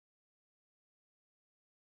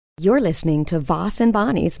You're listening to Voss and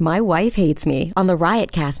Bonnie's My Wife Hates Me on the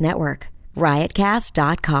Riotcast Network.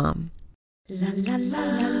 Riotcast.com. La la la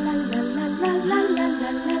la la la la la la la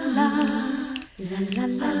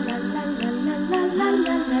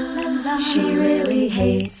la. She really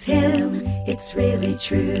hates him, it's really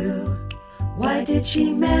true. Why did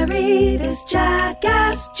she marry this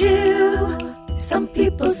jackass Jew? Some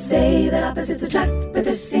people say that opposites attract, but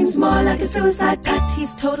this seems more like a suicide pact.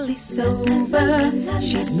 He's totally sober,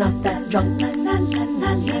 she's not that drunk.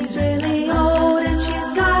 He's really old and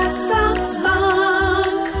she's got some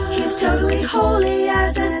spunk. He's totally holy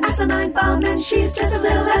as an asinine bomb, and she's just a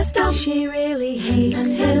little less dumb. She really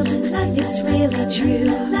hates him, it's really true.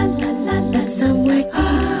 But somewhere deep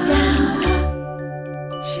down,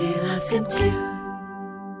 she loves him too.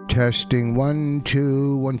 Testing 1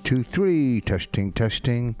 2 1 2 3.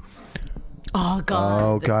 Testing. Oh God!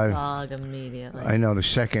 Oh the God! Dog immediately. I know the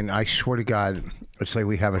second. I swear to God, it's like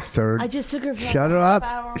we have a third. I just took her. For Shut her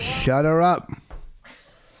up! Shut her up!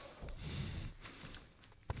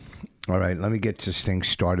 All right, let me get this thing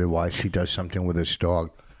started while she does something with this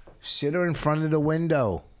dog. Sit her in front of the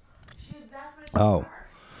window. Oh,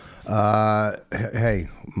 hey,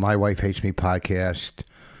 My Wife Hates Me podcast.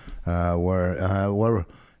 We're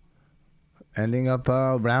ending up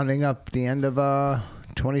rounding up the end of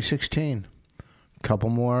 2016. Couple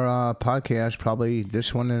more podcasts, probably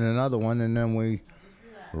this one and another one, and then we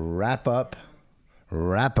wrap up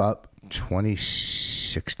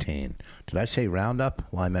 2016. Did I say round up?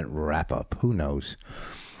 Well, I meant wrap up. Who knows?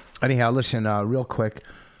 Anyhow, listen, real quick.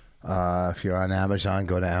 If you're on Amazon,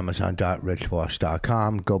 go to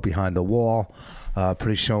amazon.richvoss.com. Go behind the wall.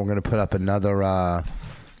 Pretty soon we're going to put up another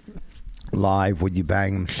live Would You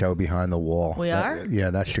Bang Them show behind the wall. We are?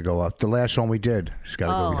 Yeah, that should go up. The last one we did. It's got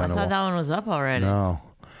to go behind the wall. I thought that one was up already. No.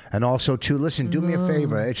 And also, too, listen, do me a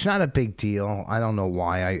favor. It's not a big deal. I don't know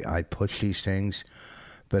why I push these things.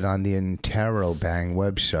 But on the Interrobang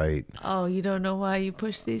website. Oh, you don't know why you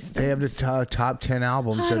push these things? They have the top 10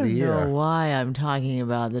 albums of the year. I don't know why I'm talking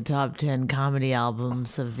about the top 10 comedy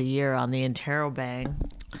albums of the year on the Interrobang.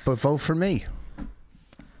 But vote for me.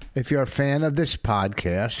 If you're a fan of this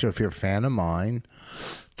podcast, or if you're a fan of mine,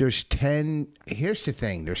 there's 10. Here's the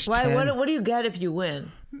thing. There's 10. What do you get if you win?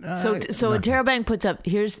 So Interrobang puts up.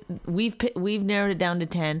 We've narrowed it down to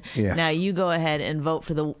 10. Yeah. Now you go ahead and vote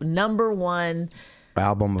for the number one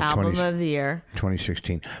album of the year,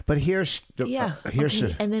 2016. But here's the.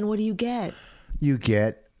 And then what do you get? You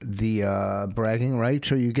get the bragging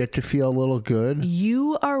rights, or you get to feel a little good.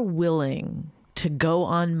 You are willing to go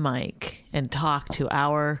on mic and talk to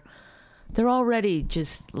they're already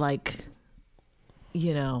just like,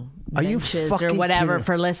 are you fucking or whatever kidding?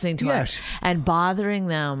 For listening to us and bothering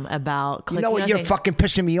them about clicking. You know what? You're fucking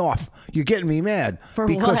pissing me off. You're getting me mad.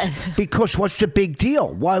 What? Because what's the big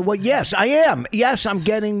deal? Why? Well, yes, I am. Yes, I'm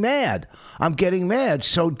getting mad.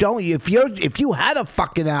 So don't you? If you had a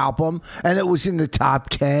fucking album and it was in the top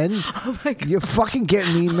 10, oh my God, you're fucking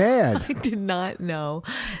getting me mad. I did not know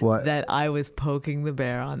that I was poking the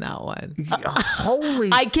bear on that one.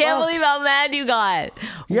 Holy! I can't believe how mad you got.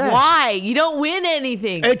 Yes. Why? You don't win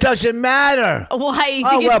anything. It doesn't matter. Why?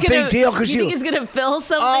 You think big deal because you think it's gonna fill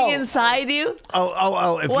something inside you?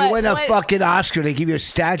 If you win a fucking Oscar, they give you a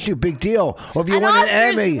statue. Big deal. Or if you win an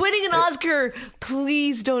Emmy, winning an Oscar,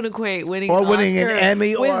 please don't equate winning or an winning Oscar an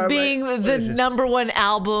Emmy with or being the number one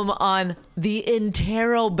album on the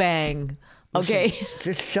Interrobang. Okay. Listen,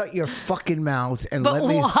 just shut your fucking mouth and but let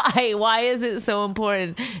me. Why? Why is it so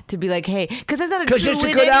important to be like, hey, because that's not a true it's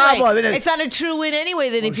win a good anyway. album. It's not a true win anyway.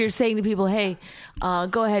 Then if you're saying to people, hey,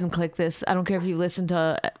 go ahead and click this. I don't care if you listen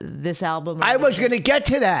to this album. I was going to get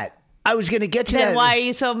to that. Then why are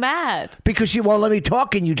you so mad? Because you won't let me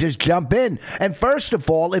talk and you just jump in. And first of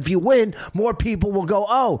all, if you win, more people will go,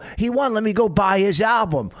 oh, he won. Let me go buy his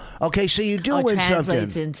album. Okay, so you do win something. It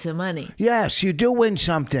translates into money. Yes, you do win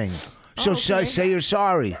something. So say you're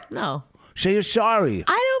sorry. No. Say you're sorry.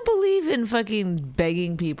 I don't believe in fucking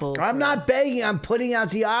begging people. I'm not begging. I'm putting out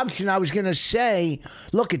the option. I was going to say,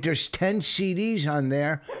 look, there's 10 CDs on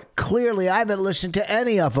there. Clearly, I haven't listened to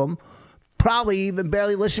any of them. Probably even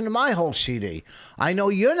barely listened to my whole CD. I know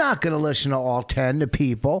you're not going to listen to all 10 to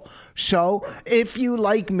people. So if you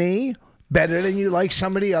like me better than you like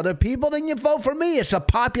some of the other people, then you vote for me. It's a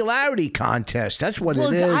popularity contest. That's what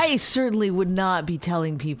it is. I certainly would not be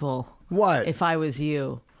telling people. What? If I was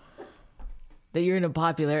you, that you're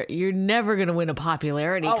you're never going to win a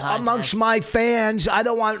popularity contest. Amongst my fans, I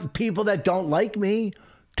don't want people that don't like me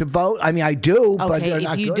to vote. I mean, I do, but they're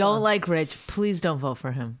not if you good don't like Rich, please don't vote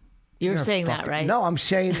for him. You're saying that, right? No, I'm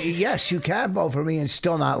saying, yes, you can vote for me and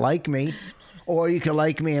still not like me. Or you can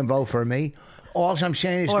like me and vote for me. All I'm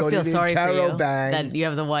saying is Or go feel to the sorry for you Interrobang. that you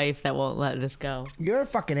have the wife that won't let this go. You're a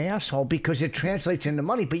fucking asshole because it translates into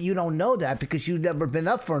money, but you don't know that because you've never been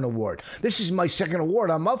up for an award. This is my second award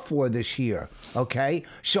I'm up for this year. Okay,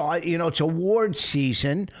 so it's award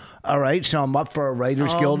season. All right, so I'm up for a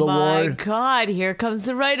Writers Guild Oh my Award. God! Here comes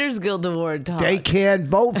the Writers Guild Award talk. They can't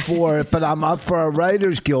vote for it, but I'm up for a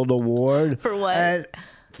Writers Guild Award. For what? And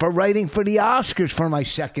for writing for the Oscars for my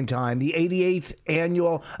second time, the 88th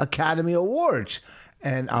Annual Academy Awards.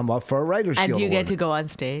 And I'm up for a Writers And Guild you Award. get to go on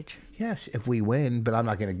stage. Yes, if we win, but I'm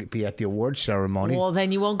not going to be at the award ceremony. Well,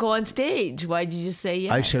 then you won't go on stage. Why'd you just say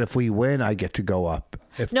yes? I said if we win, I get to go up.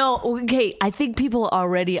 If No, okay. I think people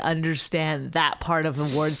already understand that part of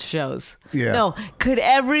awards shows. Yeah. No, could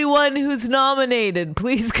everyone who's nominated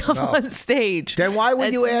please come on stage? Then why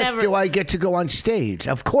would you That's ask, never- do I get to go on stage?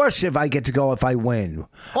 Of course, if I get to go, if I win.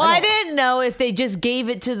 Well, I didn't know if they just gave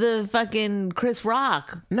it to the fucking Chris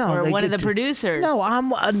Rock No, or they one of get the to- producers. No, I'm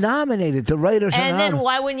nominated. The writers are And then nominated.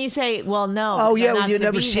 why wouldn't you say, well, no? Oh, they're yeah, not you've gonna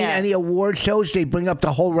never be seen there. any award shows? They bring up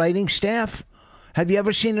the whole writing staff? Have you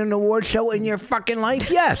ever seen an award show in your fucking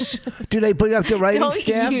life? Yes. Do they bring up the writing Don't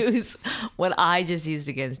staff? use what I just used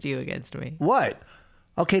against you against me. What?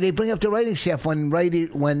 Okay, they bring up the writing staff when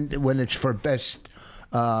it's for best,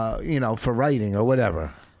 for writing or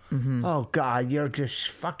whatever. Mm-hmm. Oh God, you're just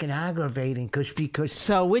fucking aggravating because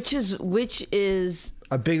So which is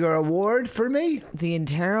a bigger award for me, the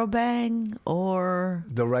Interrobang or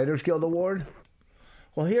the Writers Guild Award.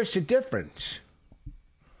 Well, here's the difference.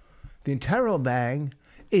 The Interrobang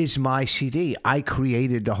is my CD. I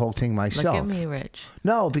created the whole thing myself. look at me, Rich?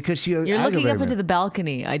 No, because you're You're looking up aggravating into me. the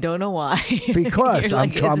balcony. I don't know why. Because You're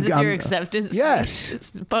like, I'm- is this I'm- your acceptance? Yes.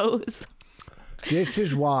 Pose. This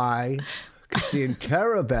is why. Because the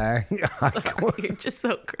Interrobang. You're just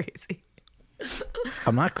so crazy.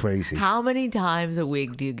 I'm not crazy. How many times a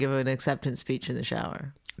week do you give an acceptance speech in the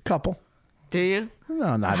shower? Couple. Do you?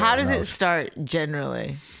 No, not How everyone does it knows. start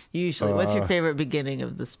generally? Usually, what's your favorite beginning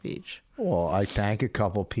of the speech? Well, I thank a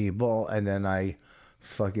couple people, and then I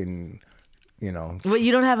fucking, Well,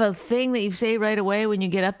 you don't have a thing that you say right away when you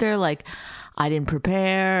get up there, like I didn't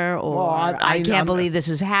prepare, or Well, I can't I'm- believe this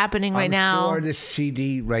is happening right I'm now. sure this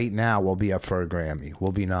CD right now will be up for a Grammy.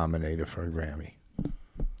 We'll be nominated for a Grammy.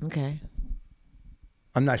 Okay.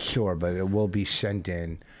 I'm not sure, but it will be sent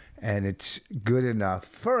in, and it's good enough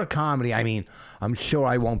for a comedy. I mean, I'm sure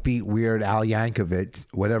I won't beat Weird Al Yankovic,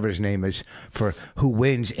 whatever his name is, for who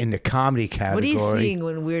wins in the comedy What are category. you seeing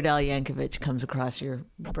when Weird Al Yankovic comes across your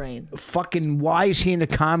brain? Fucking, why is he in the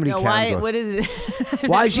comedy No, why? category? What is it?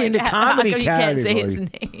 Why is he in the comedy How come you can't say category?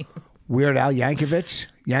 his name? Weird Al Yankovic?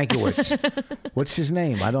 What's his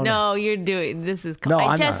name? I don't know. No, you're doing this is. No,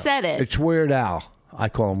 I I'm just not. said it. It's Weird Al. I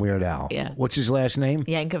call him Weird Al. Yeah. What's his last name?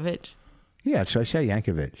 Yankovic. Yeah, so I say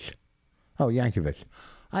Yankovic. Oh, Yankovic.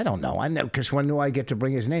 I don't know. I know because when do I get to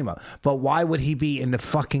bring his name up? But why would he be in the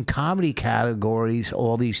fucking comedy categories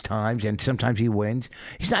all these times? And sometimes he wins.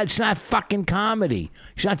 He's not. It's not fucking comedy.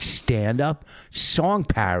 He's not stand up. Song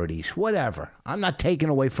parodies. Whatever. I'm not taking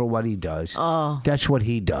away for what he does. Oh. That's what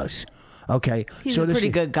he does. Okay. He's so a this pretty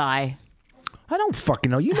is- good guy. I don't fucking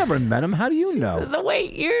know. You never met him. How do you know? The way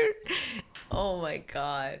you're. Oh my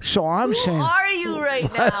god. So I'm Who saying. are you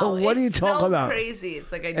right now? What are you It's talking so about? Crazy.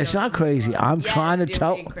 It's like I It's don't not know. crazy. I'm Yes, trying to you're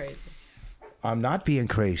tell. being crazy. I'm not being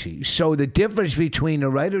crazy. So the difference between the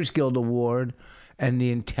Writers Guild Award and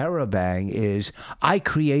the Interrobang is I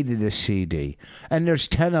created a CD, and there's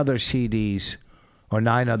 10 other CDs or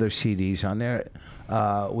 9 other CDs on there,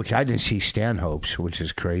 which I didn't see Stanhope's, which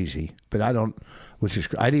is crazy. But I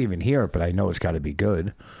didn't even hear it, but I know it's got to be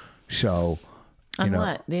good. So, On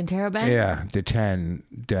what? The Interrobang? yeah, the 10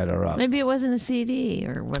 that are up. Maybe it wasn't a CD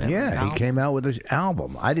or whatever. Yeah, album. he came out with his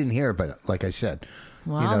album. I didn't hear it, but like I said,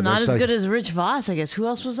 Well, not there's as good as Rich Voss, I guess. Who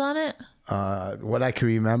else was on it? what I can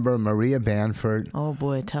remember: Maria Bamford, Oh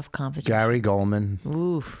boy, tough competition. Gary Goldman,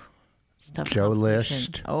 Oof. It's tough Joe competition.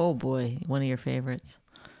 List. Oh boy, one of your favorites.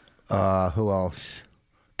 who else?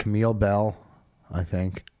 Camille Bell, I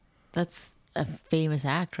think. That's a famous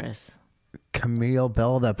actress. Camille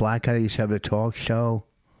Bell, that black guy that used to have a talk show.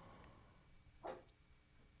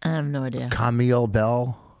 I have no idea. Camille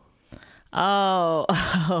Bell. Oh,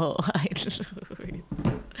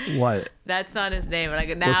 What? that's not his name.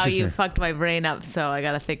 And now his you name? fucked my brain up, so I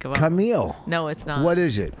got to think about. Camille. No, it's not. What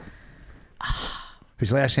is it?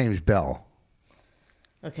 His last name is Bell.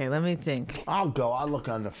 Okay, let me think. I'll go. I'll look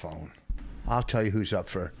on the phone. I'll tell you who's up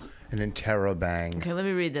for an Interrobang. Okay, let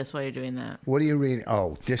me read this while you're doing that. What are you reading?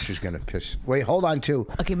 Oh, this is going to piss. Wait, hold on, too.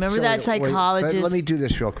 Okay, remember that psychologist- let me do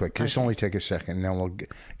this real quick. This only take a second, and then we'll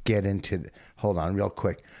get into. Hold on, real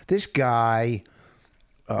quick. This guy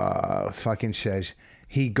fucking says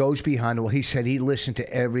he goes behind the wall. He said he listened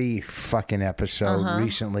to every fucking episode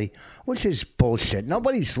recently, which is bullshit.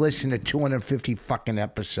 Nobody's listened to 250 fucking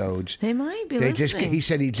episodes. They might be They listening. he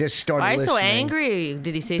said he just started Why are you listening. so angry?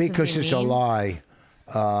 Did he say Because something it's a mean? lie.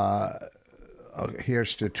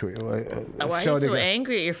 Here's the tweet. Why are So you they so go-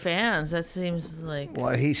 angry at your fans? That seems like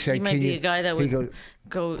Well, he said, you might "Can be you?" a guy that he would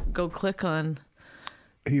goes, go click on.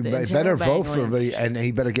 He the better vote Interrobang for link. me, and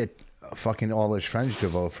he better get fucking all his friends to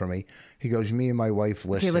vote for me. He goes, me and my wife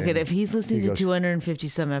listen. Okay, look at if he's listening He to goes, 250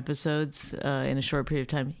 some episodes in a short period of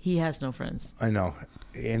time, he has no friends. I know.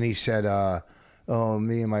 And he said, oh,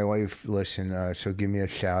 me and my wife listen, so give me a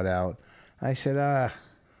shout out. I said,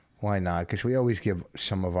 why not? Because we always give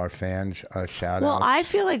some of our fans a shout Well, out. I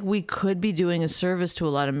feel like we could be doing a service to a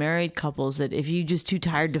lot of married couples that if you're just too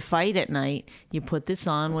tired to fight at night, you put this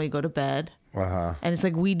on while you go to bed. Uh-huh. And it's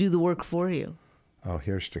like we do the work for you. Oh,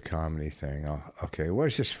 here's the comedy thing. Oh, okay,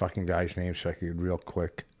 where's this fucking guy's name so I could real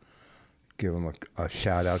quick give him a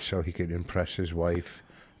shout out so he could impress his wife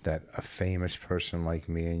that a famous person like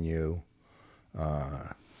me and you,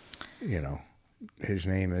 his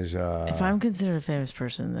name is... If I'm considered a famous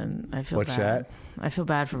person, then I feel What's bad. that? I feel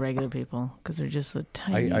bad for regular people because they're just a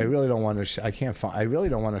tiny. I really don't want to. I can't find. I really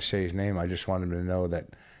don't want to say his name. I just want him to know that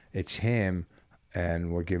it's him,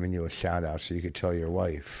 and we're giving you a shout out so you could tell your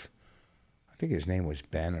wife. I think his name was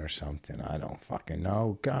Ben or something. I don't fucking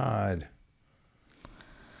know. God.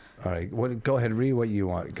 All right. Go ahead. Read what you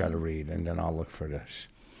got to read, and then I'll look for this.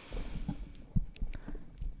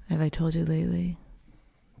 Have I told you lately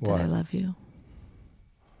What? that I love you?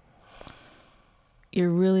 You're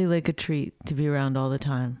really like a treat to be around all the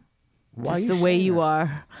time. Why Just you the way saying you that?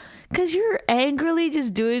 are. Because you're angrily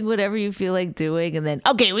just doing whatever you feel like doing, and then,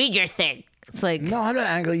 okay, read your thing. It's like, No, I'm not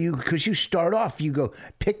angry you because you start off. You go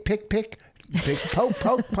pick, poke,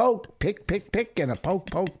 poke, pick, and a poke.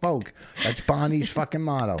 That's Bonnie's fucking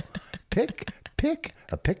motto. Pick, poke.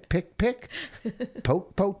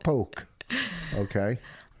 Okay.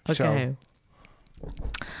 okay.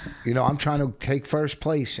 So, I'm trying to take first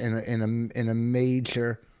place in a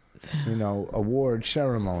major, award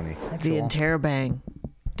ceremony. That's The all. Interrobang.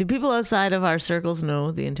 Do people outside of our circles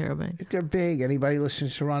know the Interrobang? They're big. Anybody who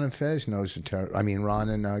listens to Ron and Fez knows Ron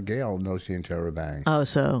and Gail knows the Interrobang. Oh,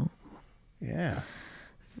 so Yeah.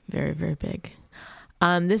 very, very big.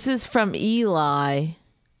 This is from Eli,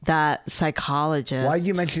 that psychologist. Why did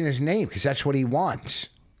you mention his name? Because that's what he wants.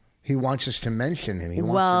 He wants us to mention him. He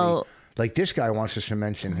wants Well- to be, like this guy wants us to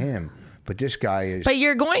mention him, but this guy is. But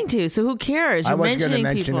you're going to, so who cares? You're I was going to mentioning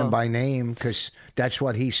mention people. him by name because that's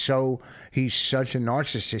what he's such a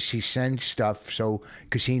narcissist. He sends stuff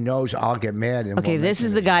because he knows I'll get mad. And Okay, won't this mention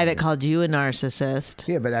is the his guy name. that called you a narcissist.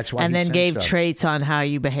 Yeah, but that's why And he then sends gave stuff. traits on how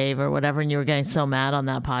you behave or whatever, and you were getting so mad on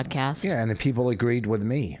that podcast. Yeah, and the people agreed with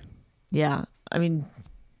me. Yeah. I mean,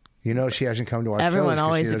 She hasn't come to our Everyone shows 'cause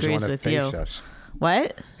always he doesn't agrees want to with face you. us.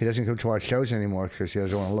 what? He doesn't come to our shows anymore because he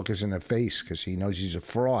doesn't want to look us in the face because he knows he's a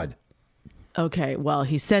fraud. Okay, well,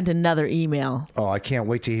 he sent another email. Oh, I can't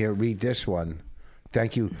wait to read this one.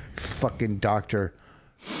 Thank you, fucking Dr.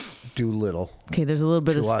 Doolittle. Okay, there's a little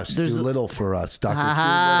bit To of us. there's Doolittle for us. Dr. Ha Doolittle.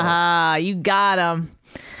 ha ha! You got him.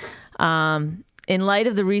 In light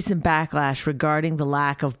of the recent backlash regarding the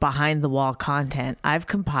lack of behind the wall content, I've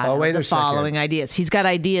compiled wait the a second. following ideas. He's got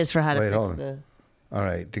ideas for how to Wait, fix hold on. the. All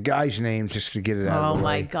right. The guy's name, just to get it out Oh of the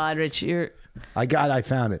my way. God, Rich, you're. I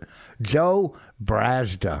found it. Joe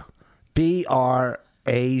Brazda. Brazda.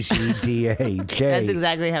 J. That's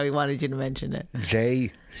exactly how he wanted you to mention it.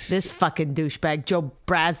 J. This fucking douchebag, Joe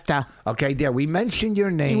Brazda. Okay, there. We mentioned your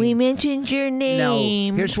name. We mentioned your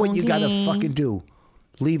name. Now, here's what you got to okay? fucking do.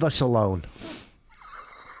 Leave us alone.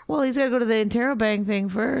 Well, he's got to go to the Interrobang thing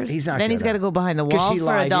first. He's not. Then he's got to go behind the wall for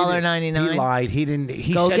 $1.99. He lied. He didn't.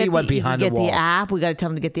 He Go said get he went the, behind you the can get wall. the app. We got to tell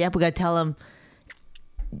him to get the app. We got to tell him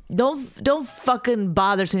don't fucking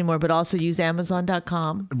bother us anymore. But also use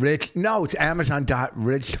Amazon.com It's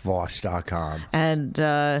Amazon.richvoss.com.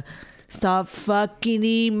 and stop fucking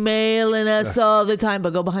emailing us all the time.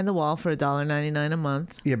 But go behind the wall for $1.99 a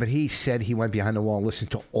month. Yeah, but he said he went behind the wall and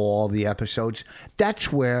listened to all the episodes.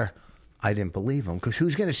 That's where I didn't believe him because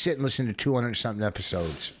who's going to sit and listen to 200-something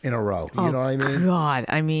episodes in a row? You know what I mean? God,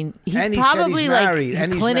 I mean, he's And he said probably he's like married,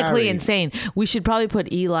 and he's clinically married. insane. We should probably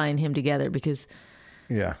put Eli and him together because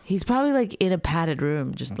Yeah. he's probably like in a padded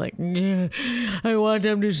room, just like, "Yeah, I want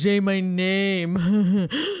him to say my name."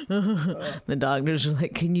 The doctors are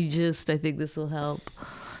like, "Can you I think this will help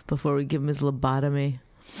before we give him his lobotomy."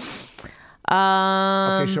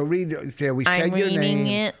 Okay, so read. There, we I'm said your reading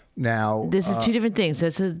name. it. Now, This is two different things.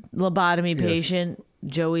 That's a lobotomy patient,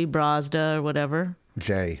 Joey Brazda or whatever.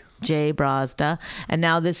 Jay. Jay Brazda. And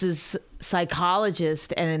now this is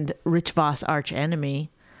psychologist and Rich Voss arch enemy.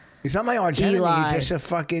 He's not my arch enemy. Eli. He's just a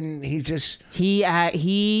fucking.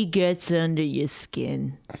 He gets under your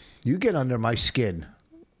skin. You get under my skin.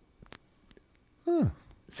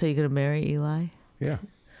 So you're gonna marry Eli? Yeah.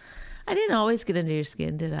 I didn't always get under your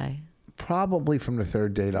skin, did I? Probably from the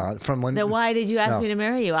third date on. From when. Then why did you ask No. me to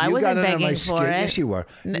marry you? I You wasn't got under my begging skin. for it. Yes, you were.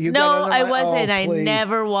 You No, got under I my- wasn't. I please.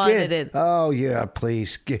 never wanted it. Oh yeah,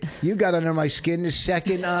 please. You got under my skin the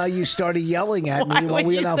second you started yelling at Why me when would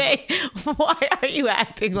we you were out. say? Why are you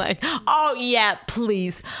acting like? Oh yeah,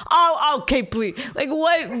 please. Oh okay, please. Like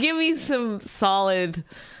what? Give me some solid,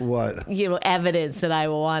 What? evidence that I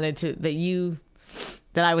wanted to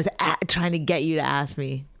that I was trying to get you to ask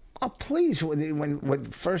me. Oh please! When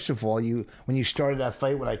first of all, when you started that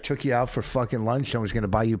fight when I took you out for fucking lunch, I was going to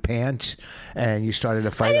buy you pants, and you started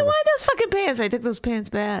a fight. I didn't over- want those fucking pants. I took those pants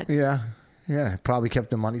back. Yeah. Probably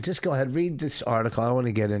kept the money. Just go ahead, read this article. I don't want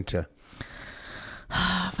to get into.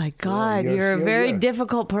 Oh my God, you're- you're a very you're-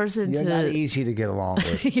 difficult person You're to. not easy to get along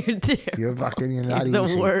with. You're You're not the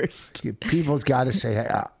easy. worst. People's got to say, hey,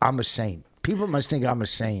 I'm a saint. People must think I'm a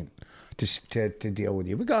saint to deal with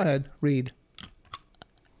you. But go ahead, read.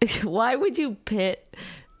 Why would you pit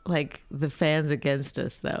like the fans against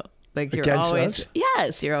us though? Like you're Against always us?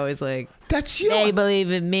 yes, you're always like That's you. they believe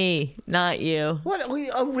in me, not you. What?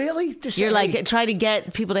 Oh, really? You're like trying to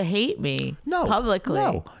get people to hate me publicly.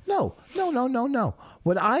 No.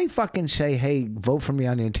 When I fucking say, hey, vote for me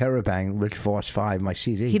on the Interrobang, Rich Voss 5, my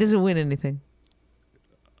CD. He doesn't win anything.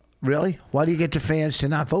 Really? Why do you get the fans to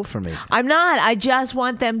not vote for me? I'm not. I just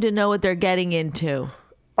want them to know what they're getting into.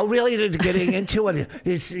 Oh, really? They're getting into it.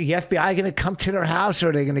 Is the FBI going to come to their house, or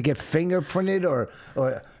are they going to get fingerprinted, or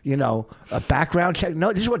a background check?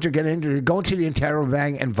 No, this is what they're getting into. They're going to the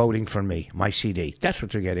Interrobang and voting for me, my CD. That's what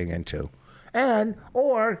they're getting into.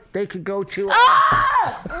 Or they could go to...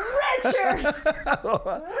 Richard!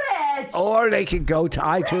 Rich! Or they could go to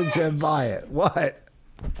iTunes and buy it. What?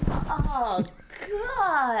 Oh,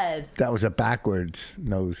 God. That was a backwards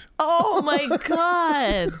nose. Oh, my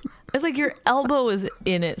God. It's like your elbow was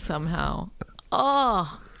in it somehow.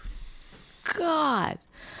 Oh, God.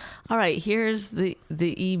 All right, here's the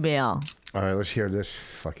email. All right, let's hear this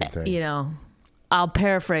fucking thing. I'll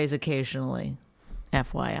paraphrase occasionally.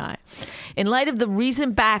 FYI. In light of the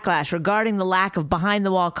recent backlash regarding the lack of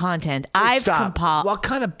behind-the-wall content, I've compiled... What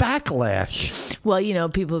kind of backlash? Well,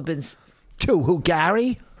 people have been... To who,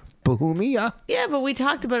 Gary? Bohemia? Yeah, but we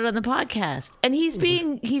talked about it on the podcast. And he's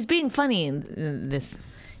being funny in this.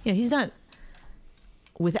 He's not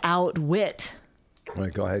without wit. All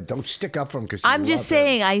right, go ahead. Don't stick up for him because I'm just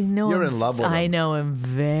saying, I know You're him, in love with him. I know him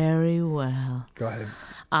very well. Go ahead.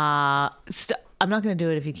 I'm not going to do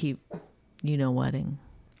it if you keep, whatting.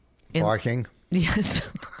 Barking? Yes.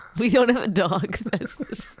 We don't have a dog.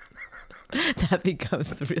 That becomes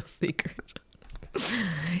the real secret.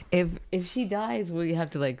 If she dies, we have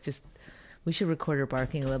to we should record her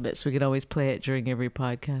barking a little bit so we can always play it during every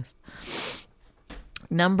podcast.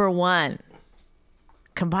 Number 1,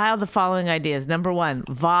 compile the following ideas. Number 1,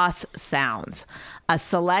 Voss sounds. A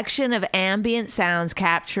selection of ambient sounds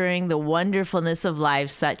capturing the wonderfulness of life,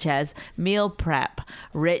 such as meal prep,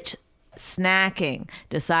 rich snacking,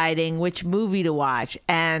 deciding which movie to watch,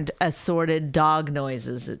 and assorted dog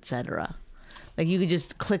noises, etc. Like you could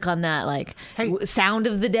just click on that, Hey. sound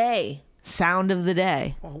of the day. Sound of the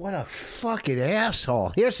day. Oh, what a fucking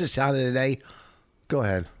asshole. Here's the sound of the day. Go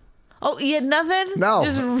ahead. Oh, you had nothing? No.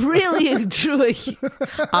 Just really drew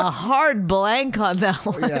a hard blank on that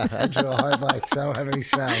one. Yeah, I drew a hard blank. So I don't have any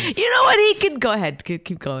sounds. You know what? He can go ahead.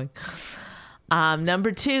 Keep going.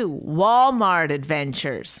 Number 2, Walmart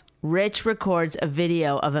adventures. Rich records a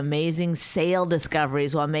video of amazing sale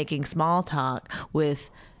discoveries while making small talk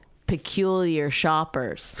with peculiar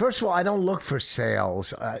shoppers. First of all, I don't look for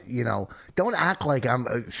sales. Don't act like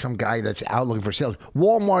I'm some guy that's out looking for sales.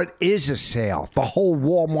 Walmart is a sale. The whole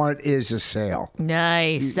Walmart is a sale.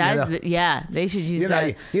 Nice. Yeah, they should use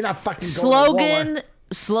that. You're not fucking going to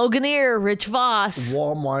Sloganeer, Rich Voss.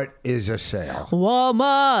 Walmart is a sale.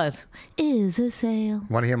 Walmart is a sale.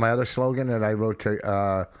 Want to hear my other slogan that I wrote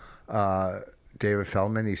to David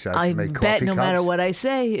Feldman? He said, I make bet coffee no cups. matter what I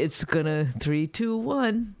say, it's gonna 3, 2,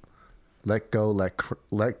 1. Let go,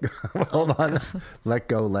 hold on. Let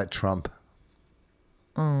go, let Trump.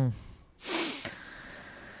 That's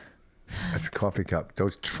a coffee cup.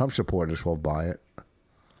 Those Trump supporters will buy it.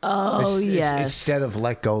 Oh, yes. Instead of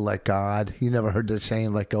let go, let God. You never heard the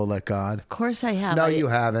saying, let go, let God? Of course I have. No, you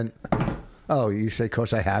haven't. Oh, you say, of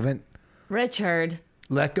course I haven't? Richard.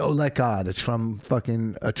 Let go, let God. It's from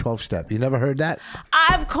fucking a 12-step. You never heard that?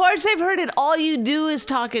 Of course I've heard it. All you do is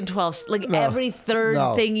talk in 12. Like every third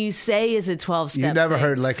thing you say is a 12-step. You never thing.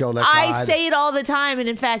 heard let go, let God. I say it all the time, and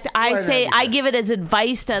in fact, I give it as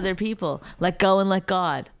advice to other people. Let go and let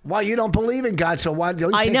God. Well, you don't believe in God, so why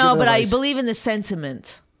don't you I take know, the but I advice? believe in the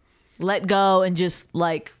sentiment. Let go and just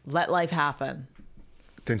like let life happen.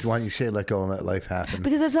 Then why don't you say let go and let life happen?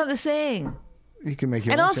 Because that's not the saying. You can make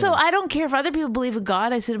your And own also, saying. I don't care if other people believe in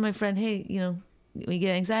God. I say to my friend, hey, when you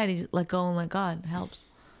get anxiety, just let go and let God. It helps.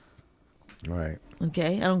 Right.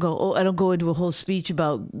 Okay? I don't go into a whole speech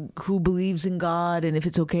about who believes in God and if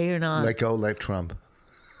it's okay or not. Let go, let Trump.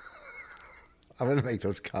 I'm going to make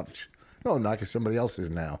those cups. No, not because somebody else is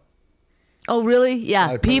now. Oh, really? Yeah.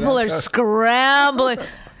 I put People that- are scrambling.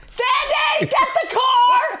 Sandy, get the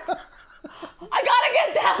car! I gotta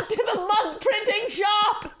get down to the mug printing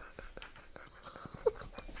shop.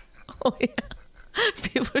 Oh, yeah.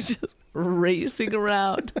 People are just racing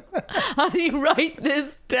around. How do you write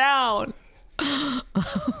this down?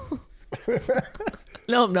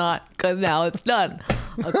 No, I'm not, because now it's done,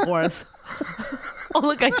 of course. Oh,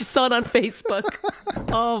 look, I just saw it on Facebook.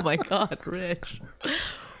 Oh, my God, Rich.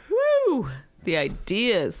 Woo! The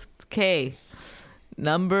ideas. Okay.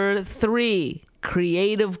 Number 3,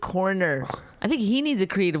 creative corner. I think he needs a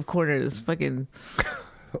creative corner. This fucking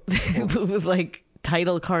with like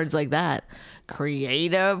title cards like that.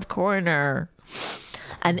 Creative corner.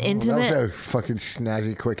 An intimate. That was a fucking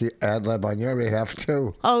snazzy, quickie ad lib on your behalf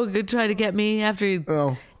too. Oh, good try to get me after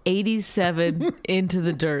Oh. 87 into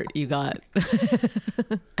the dirt you got.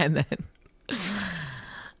 And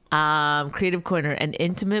then creative corner, an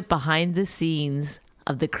intimate behind the scenes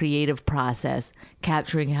of the creative process,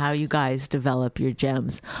 capturing how you guys develop your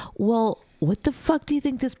gems. Well, what the fuck do you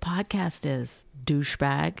think this podcast is,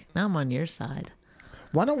 douchebag? Now I'm on your side.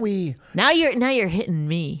 Why don't we? Now you're hitting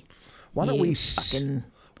me. Why don't You we? fucking-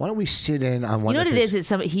 Why don't we sit in on one? You know of what it his,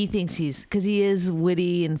 is? It's he thinks because he is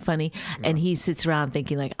witty and funny, and he sits around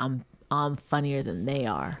thinking like I'm funnier than they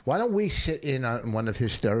are. Why don't we sit in on one of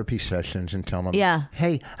his therapy sessions and tell him? Yeah.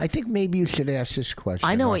 Hey, I think maybe you should ask this question.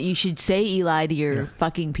 I know or- what you should say, Eli, to your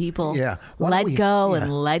fucking people. Yeah. Why don't Let we- go yeah.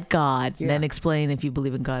 and let God. Yeah. Then explain if you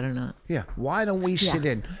believe in God or not. Yeah. Why don't we sit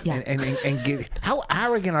in Yeah. and give? How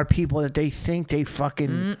arrogant are people that they think they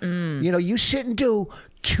fucking? You know, you sit and do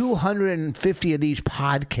 250 of these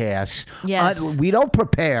podcasts. Yes. We don't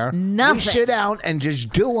prepare. Nothing. We sit down and just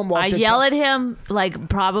do them. I yell at him like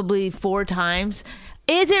probably 4 times.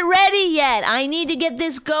 Is it ready yet? I need to get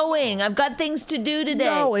this going. I've got things to do today.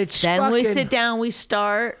 No, it's Then we fucking- sit down, we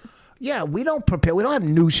start. Yeah, we don't prepare. We don't have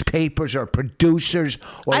newspapers or producers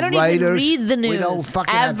or I don't even writers. read the We don't news,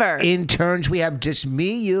 fucking ever. have interns. We have just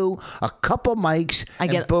me, you, a couple mics, I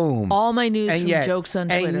and get boom. all my news from jokes on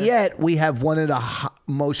Twitter. And yet we have one of the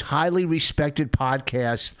most highly respected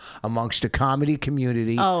podcasts amongst the comedy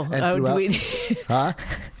community. Oh, and do throughout- we Huh?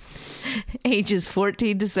 ages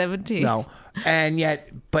 14 to 17. No. And yet,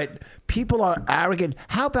 but people are arrogant.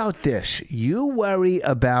 How about this? You worry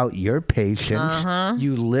about your patients.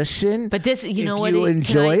 You listen. But this, you know if what? you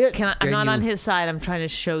enjoy it. I'm then not you- on his side. I'm trying to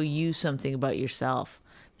show you something about yourself.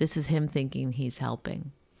 This is him thinking he's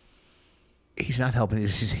helping. He's not helping.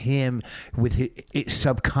 This is him with it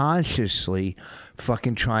subconsciously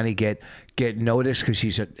fucking trying to get noticed because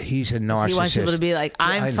he's a narcissist. He wants people to be like,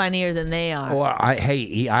 I'm I- funnier than they are. Or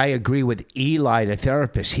I agree with Eli, the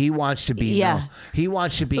therapist. He wants to be. Yeah. He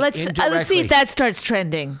wants to be. let's see indirectly. if that starts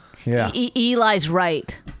trending. Yeah. Eli's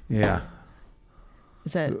right. Yeah.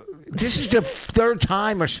 Is that? This is the third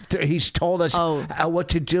time he's told us what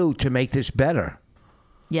to do to make this better.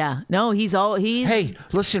 Yeah. No, he's. Hey,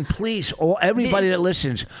 listen, please, everybody that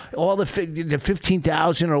listens, all the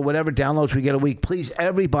 15,000 or whatever downloads we get a week, please,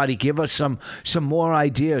 everybody, give us some more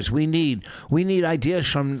ideas. We need ideas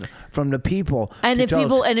from the people. And to if tell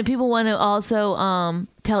people us- want to also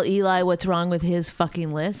tell Eli what's wrong with his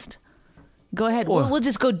fucking list, go ahead. We'll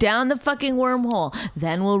just go down the fucking wormhole.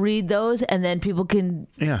 Then we'll read those, and then people can.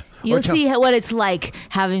 Yeah. You'll Or tell- see what it's like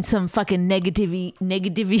having some fucking negativity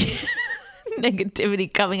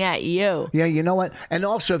coming at you. Yeah, you know what? And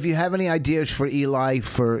also, if you have any ideas for Eli,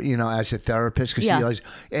 as a therapist, because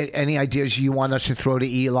Yeah. any ideas you want us to throw to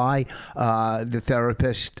Eli, the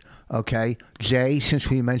therapist, okay? Jay, since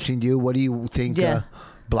we mentioned you, what do you think? Yeah.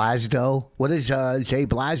 Blasdo. What does Jay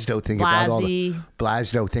Blasdo think about all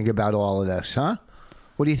Blasdo think about all of this, huh?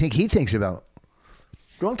 What do you think he thinks about?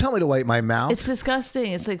 Don't tell me to wipe my mouth. It's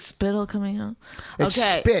disgusting. It's like spittle coming out. It's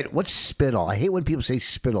Okay. spit. What's spittle? I hate when people say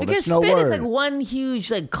spittle. Because That's no spit word. is like one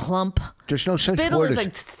huge like clump. There's no such Spittle word is as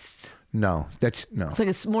like No, that's no. It's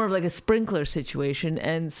like more of like a sprinkler situation,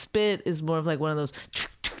 and spit is more of like one of those.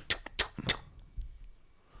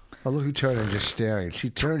 Oh, look who turned and just staring. She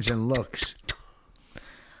turns and looks.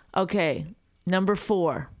 Okay, number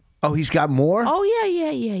 4. Oh, he's got more? Oh,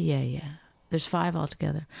 yeah. There's 5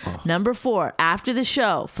 altogether. Number 4, after the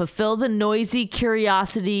show, fulfill the noisy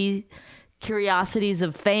curiosities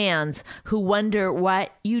of fans who wonder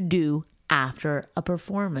what you do after a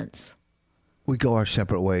performance. We go our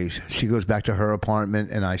separate ways. She goes back to her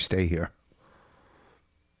apartment and I stay here.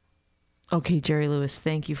 Okay, Jerry Lewis,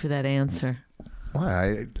 thank you for that answer.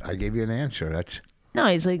 Why? I gave you an answer. That's... No,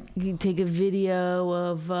 he's like, you take a video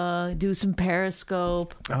of, do some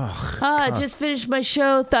Periscope. Just finished my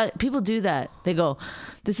show. Thought people do that. They go,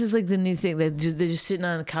 this is like the new thing. They're just sitting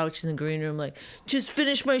on a couch in the green room, like, just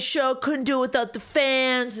finished my show. Couldn't do it without the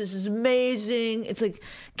fans. This is amazing. It's like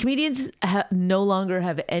comedians no longer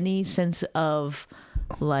have any sense of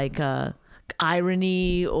like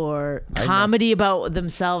irony or comedy about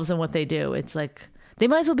themselves and what they do. It's like they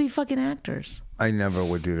might as well be fucking actors. I never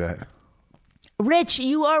would do that. Rich,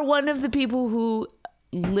 you are one of the people who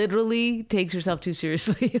literally takes yourself too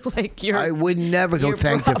seriously. Like I would never go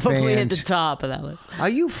thank the fans. You're probably at the top of that list. Are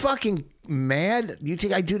you fucking mad? You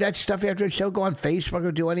think I do that stuff after a show? Go on Facebook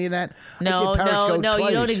or do any of that? No,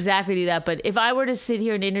 you don't exactly do that. But if I were to sit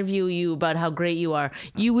here and interview you about how great you are,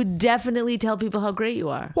 you would definitely tell people how great you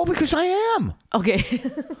are. Well, because I am. Okay.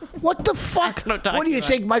 What the fuck? What do you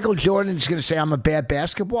think Michael Jordan's going to say? I'm a bad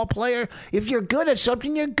basketball player? If you're good at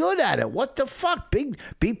something, you're good at it. What the fuck?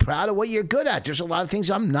 Be proud of what you're good at. There's a lot of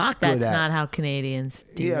things I'm not good at. That's not how Canadians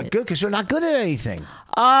do it. Good, because they're not good at anything.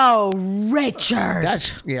 Oh, Richard.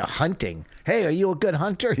 That's, hunting. Hey, are you a good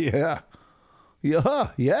hunter? Yeah. Yeah,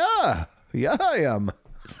 I am.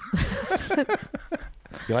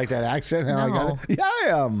 You like that accent? How I got it? Yeah, I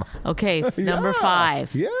am. Okay, number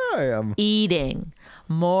 5. Yeah, I am. Eating.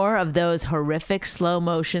 More of those horrific slow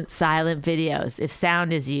motion silent videos. If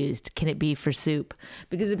sound is used, can it be for soup?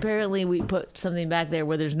 Because apparently we put something back there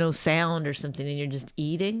where there's no sound or something and you're just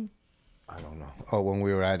eating. I don't know. Oh, when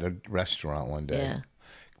we were at a restaurant one day. Yeah.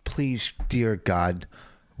 Please, dear God,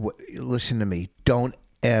 listen to me. Don't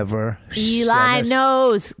ever. Eli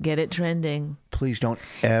knows. Get it trending. Please don't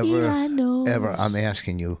ever. Eli knows. Ever. I'm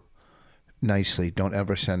asking you nicely. Don't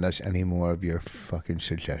ever send us any more of your fucking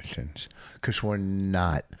suggestions, because we're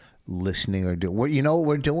not listening or doing. You know what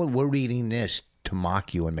we're doing? We're reading this to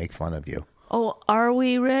mock you and make fun of you. Oh, are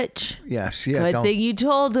we, Rich? Yes. Yeah. Good thing you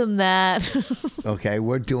told him that. Okay,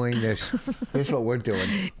 we're doing this. Here's what we're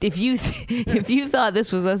doing. If you thought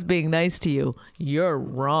this was us being nice to you, you're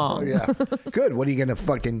wrong. Oh, yeah. Good. What are you going to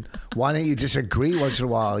fucking... Why don't you disagree once in a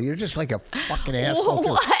while? You're just like a fucking asshole.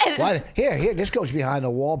 What? Why? Here. This goes behind the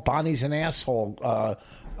wall. Bonnie's an asshole.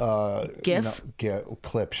 GIF?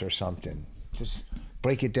 Clips or something. Just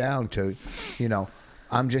break it down to,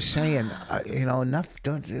 I'm just saying, enough.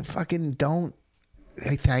 Don't.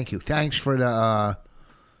 Hey, thank you. Thanks for the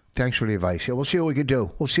advice. Yeah, we'll see what we could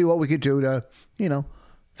do. We'll see what we could do to,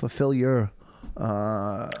 fulfill your.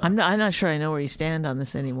 I'm not sure I know where you stand on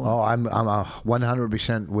this anymore. Oh, I'm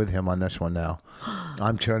 100% with him on this one now.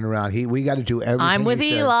 I'm turning around. We got to do everything. I'm with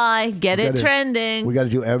Eli. Get it trending. We got to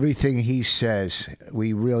do everything he says.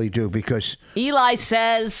 We really do, because Eli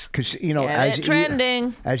says. Because as it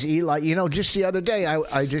trending. As Eli, just the other day, I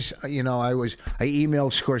emailed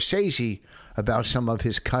Scorsese about some of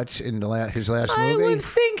his cuts in his last movie. I was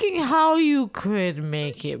thinking how you could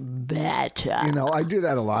make it better. I do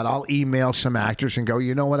that a lot. I'll email some actors and go,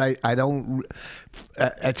 you know what, I don't...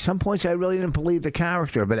 At some points, I really didn't believe the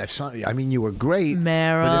character, but you were great.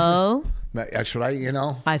 Meryl. That's what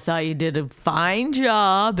I thought you did a fine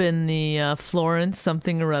job in the Florence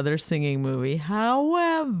something or other singing movie.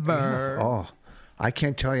 However... Oh, I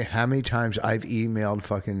can't tell you how many times I've emailed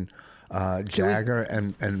fucking... Jagger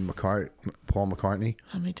and Paul McCartney.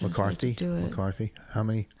 How many times did you do it? McCarthy. How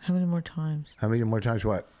many? How many more times? How many more times?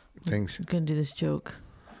 What things? I'm gonna do this joke.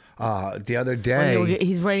 The other day,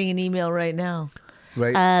 he's writing an email right now.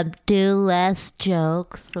 Right. Do less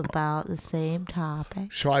jokes about the same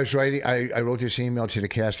topic. So I was writing. I wrote this email to the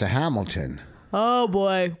cast of Hamilton. Oh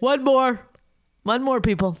boy, one more,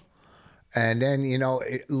 people. And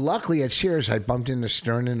then luckily at Sears, I bumped into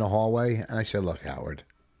Stern in the hallway, and I said, "Look, Howard.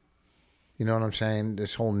 You know what I'm saying?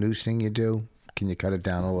 This whole news thing you do, can you cut it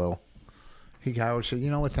down a little?" Howard said, "You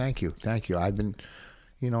know what? Thank you. Thank you.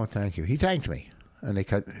 Thank you." He thanked me, and they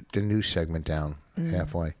cut the news segment down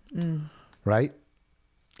halfway. Right?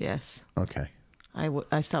 Yes. Okay.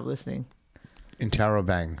 I stopped listening.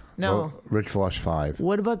 Interrobang. No. Rich Voss 5.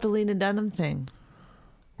 What about the Lena Dunham thing?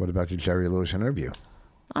 What about the Jerry Lewis interview?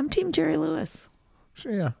 I'm Team Jerry Lewis. So,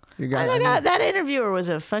 yeah, you Oh got. my God, that interviewer was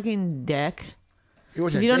a fucking dick. He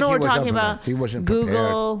wasn't. If you don't know what he we're was talking up about, he wasn't prepared.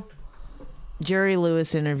 Google Jerry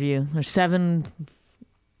Lewis interview. Or 7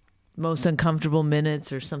 most uncomfortable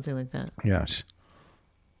minutes or something like that. Yes.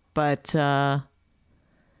 But yeah,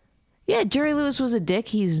 Jerry Lewis was a dick.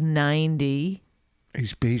 He's 90.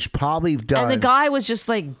 He's probably done. And the guy was just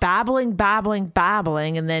like babbling,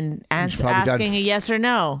 and then probably asking done- a yes or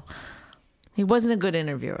no. He wasn't a good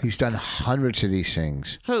interviewer. He's done hundreds of these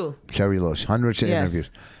things. Who? Jerry Lewis, hundreds of Yes. interviews.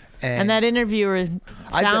 And that interviewer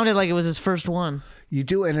I sounded like it was his first one. You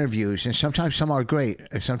do interviews, and sometimes some are great,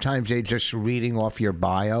 and sometimes they just reading off your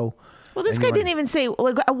bio. Well, this And guy you didn't even say,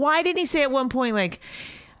 like, why didn't he say at one point, like,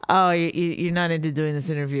 oh, you're not into doing this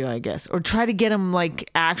interview, I guess? Or try to get him,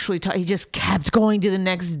 like, actually talk. He just kept going to the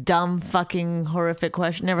next dumb, fucking, horrific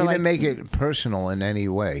question. Never, He like, didn't make it personal in any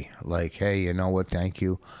way. Like, hey, you know what? Thank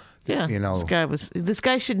you. yeah, you know. this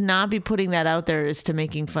guy should not be putting that out there as to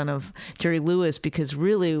making fun of Jerry Lewis, because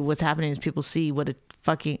really what's happening is people see what a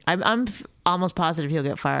fucking, I'm almost positive he'll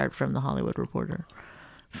get fired from the Hollywood Reporter.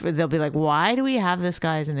 They'll be like, why do we have this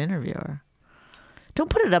guy as an interviewer? Don't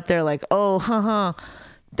put it up there like, oh,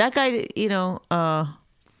 that guy,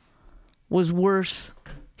 was worse.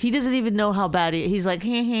 He doesn't even know how bad he's like,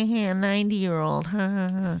 90-year-old.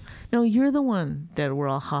 No, you're the one that we're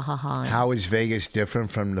all ha. How is Vegas different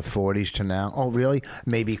from the 40s to now? Oh, really?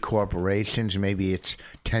 Maybe corporations. Maybe it's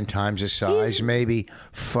 10 times the size. Maybe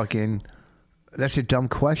fucking. That's a dumb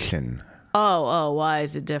question. Oh, why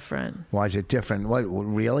is it different? Why is it different? What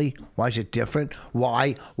really? Why is it different?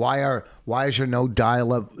 Why is there no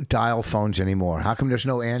dial phones anymore? How come there's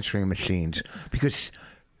no answering machines? Because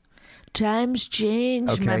Times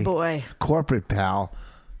change, my boy. Corporate pal.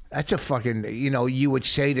 That's a fucking, you would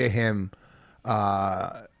say to him,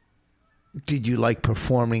 did you like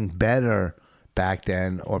performing better back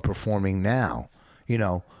then or performing now?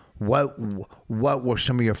 What were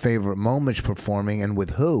some of your favorite moments performing and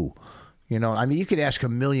with who? You could ask a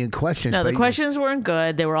million questions. No, the but questions weren't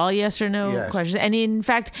good. They were all yes or no Yes. questions. And in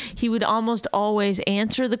fact, he would almost always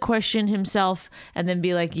answer the question himself and then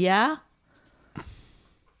be like, yeah.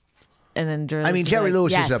 And then Jerry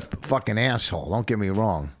Lewis yes. is a fucking asshole. Don't get me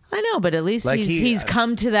wrong. I know, but at least Like he's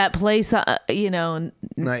come to that place,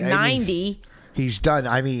 90. He's done.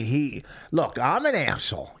 Look, I'm an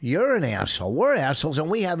asshole. You're an asshole. We're assholes, and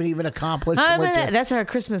we haven't even accomplished. That's our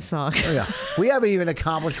Christmas song. Yeah, we haven't even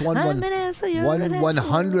accomplished I'm an asshole, you're an asshole.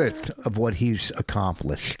 1/100th of what he's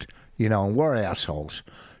accomplished. We're assholes.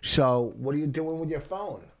 So, what are you doing with your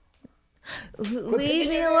phone? Leave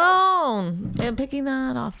me alone. I'm picking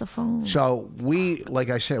that off the phone. So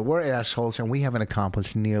like I said, we're assholes, and we haven't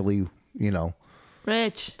accomplished nearly,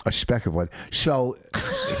 Rich. a speck of what. So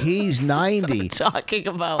he's 90. Talking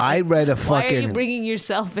about. I read a Why are fucking. you bringing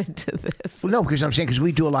yourself into this? Well, no, because I'm saying because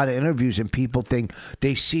we do a lot of interviews and people think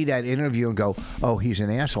they see that interview and go, "Oh, he's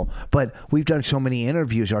an asshole." But we've done so many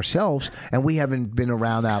interviews ourselves, and we haven't been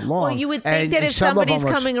around that long. Well, you would think that if somebody's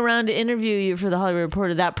coming around to interview you for the Hollywood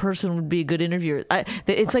Reporter, that person would be a good interviewer.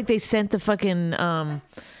 It's like they sent the fucking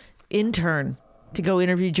intern to go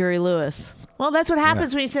interview Jerry Lewis. Well, that's what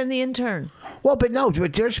happens when you send the intern. Well, but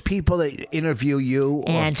there's people that interview you.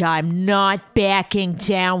 And I'm not backing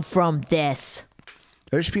down from this.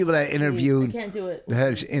 There's people that interviewed. I can't do it.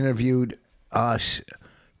 Has interviewed us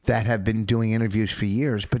that have been doing interviews for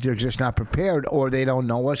years, but they're just not prepared, or they don't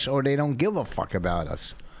know us, or they don't give a fuck about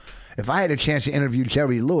us. If I had a chance to interview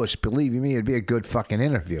Jerry Lewis, believe you me, it'd be a good fucking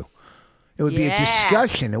interview. It would be a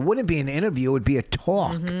discussion. It wouldn't be an interview. It would be a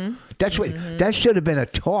talk. Mm-hmm. That's what. That should have been a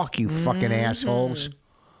talk. You fucking assholes.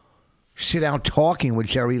 Sit down talking with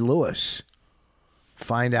Jerry Lewis.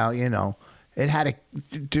 Find out. It had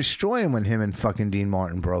to destroy him when him and fucking Dean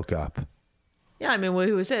Martin broke up. Yeah, what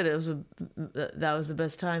he said that was the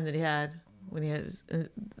best time that he had when he had.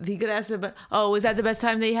 He could ask about. Oh, was that the best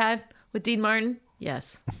time that he had with Dean Martin?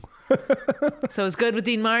 Yes. So it's good with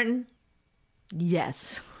Dean Martin.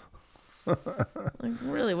 Yes. Like,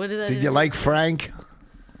 really? What did that? Did you like Frank?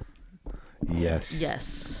 Yes.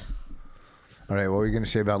 Yes. All right. What were you going to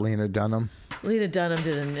say about Lena Dunham? Lena Dunham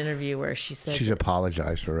did an interview where she said She's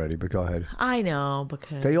apologized already, but go ahead. I know,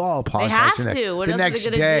 because They all apologize. They have to. What the else next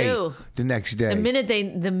are they day. gonna do? The next day.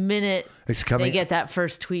 The minute It's coming. they get that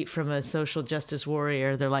first tweet from a social justice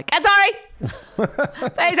warrior, they're like, "I'm sorry.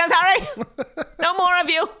 Thanks, I'm sorry. No more of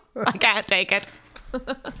you. I can't take it."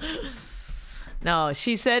 No,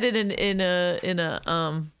 she said it in a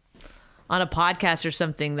on a podcast or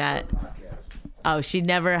something that she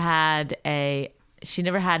never had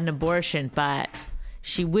an abortion, but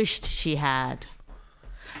she wished she had.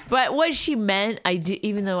 But what she meant,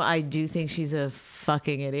 even though I do think she's a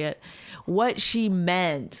fucking idiot. What she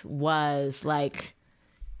meant was like,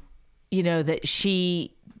 you know, that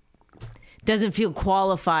she doesn't feel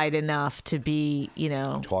qualified enough to be, you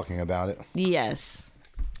know, Talking about it. yes.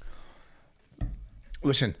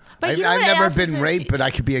 Listen, But I've, you know I've what never else been is raped, but I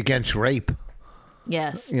could be against rape.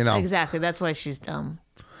 Yes. You know. Exactly. That's why she's dumb.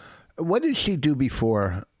 What did she do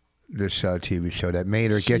before this TV show that made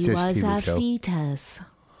her get this TV show? fetus.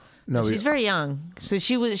 No, She's very young. So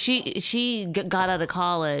she got out of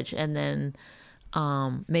college and then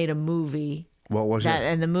made a movie. what was That it?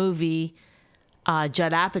 and the movie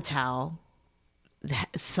Judd Apatow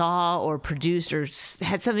saw or produced or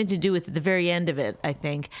had something to do with the very end of it, I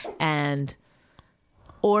think,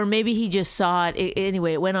 or maybe he just saw it.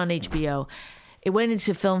 Anyway, it went on HBO. It went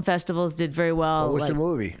into film festivals, did very well. What was like, the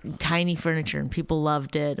movie? Tiny Furniture, and people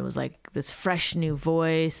loved it. It was like this fresh new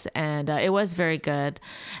voice, and it was very good.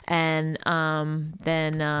 And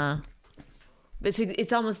then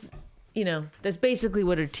it's almost, you know, that's basically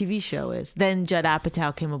what her TV show is. Then Judd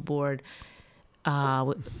Apatow came aboard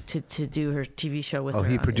to do her TV show with her. Oh,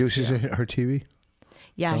 he on produces HBO. her TV?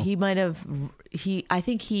 Yeah, he might have. I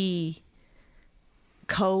think he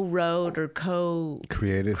co-wrote or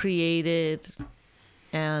created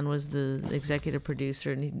and was the executive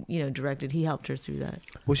producer, and he, you know, directed. He helped her through that.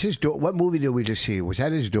 Was his what movie did we just see? Was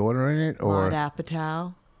that his daughter in it, or Judd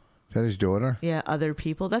Apatow. is that his daughter? Yeah, Other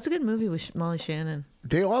People. That's a good movie with Molly Shannon.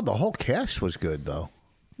 The whole cast was good though.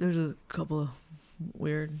 There's a couple of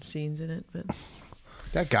weird scenes in it, but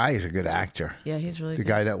That guy is a good actor. yeah, he's really The good.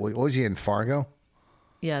 guy that what was he in Fargo?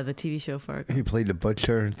 Yeah, the TV show Fargo. He played the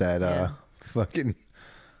butcher. That Yeah. fucking.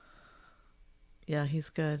 Yeah, he's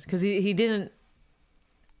good because he didn't.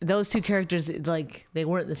 Those two characters, like, they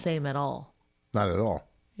weren't the same at all. Not at all.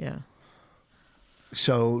 Yeah.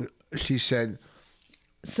 So she said,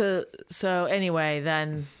 So anyway,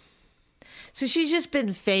 then, so she's just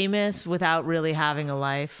been famous without really having a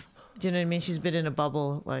life. Do you know what I mean? She's been in a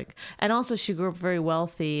bubble, like, and also she grew up very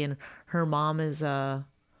wealthy, and her mom is a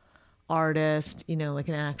artist, you know, like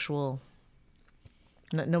an actual,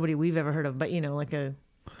 nobody we've ever heard of, but, you know, like a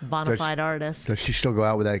bona fide artist. does she still go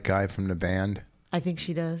out with that guy from the band? I think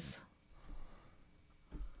she does.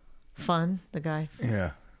 Fun, the guy.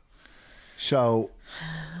 Yeah. So,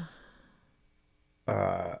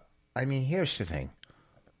 I mean, here's the thing.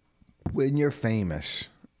 When you're famous,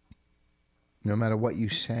 no matter what you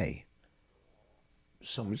say,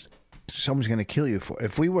 someone's going to kill you for.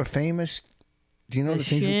 If we were famous, do you know the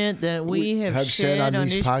things Shit that we have said on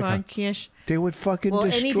these this podcasts? podcast. They would fucking Well,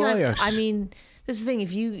 destroy anytime, us. I mean, this is the thing.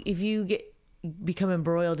 If you become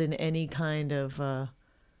embroiled in any kind of,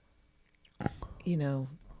 you know,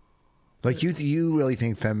 like you really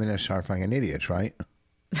think feminists are fucking idiots, right?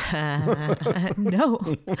 no.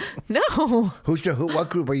 What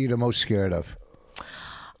group are you the most scared of?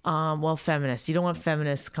 Well, feminists. You don't want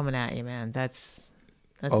feminists coming at you, man. That's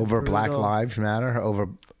Over Black brutal. Lives Matter? Over.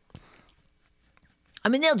 I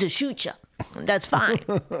mean, they'll just shoot you. That's fine.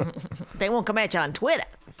 They won't come at you on Twitter.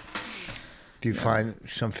 Do you find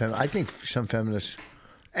some I think some feminists.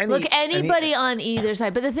 Look, anybody on either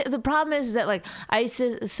side. But the problem is that, like, I used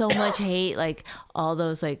to so much hate, like, all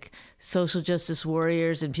those, like, social justice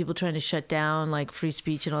warriors and people trying to shut down, like, free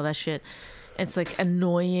speech and all that shit. It's, like,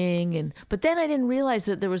 annoying. But then I didn't realize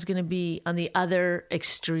that there was going to be, on the other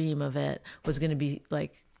extreme of it, was going to be,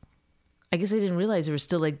 like, I guess I didn't realize there was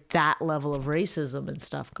still, like, that level of racism and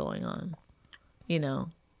stuff going on. You know?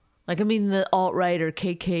 Like, I mean, the alt-right or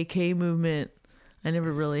KKK movement, I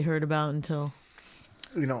never really heard about until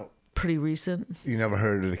pretty recent. You never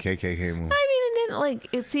heard of the KKK movement? I mean, it didn't, like,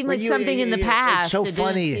 it seemed like something in the past. It's so It didn't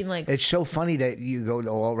funny. seem like, It's so funny that you go to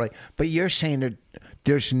all right, but you're saying that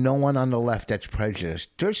there's no one on the left that's prejudiced.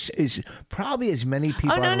 There's is probably as many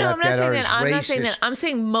people oh no, on the no, I'm left not that are saying as that. I'm racist. not saying that. I'm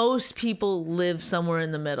saying most people live somewhere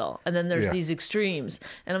in the middle, and then there's Yeah. these extremes.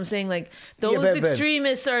 And I'm saying, like, those but-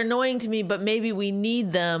 extremists are annoying to me, but maybe we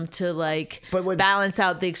need them to, like, But balance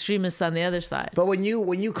out the extremists on the other side. But when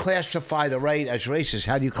you classify the right as racist,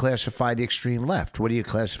 how do you classify the extreme left? What do you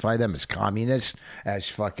classify them as? Communists? As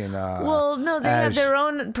fucking? Well, no, they have their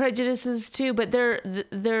own prejudices too, but they're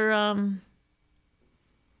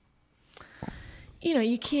you know,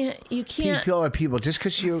 you can't. People are people. Just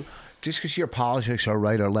because your politics are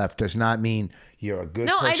right or left does not mean you're a good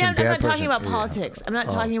No, person. I'm bad not talking person. about Yeah. politics. I'm not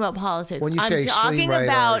talking about politics. When you I'm say extreme talking right or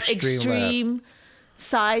about extreme extreme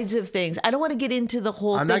sides of things. I don't want to get into the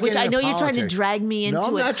whole I'm thing, not which I getting know into you're trying to politics. drag me into No,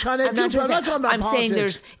 I'm it. not trying to I'm do- not I'm not talking about I'm saying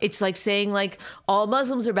politics. it's like saying, like, all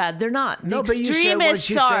Muslims are bad. They're not. No, The but you said once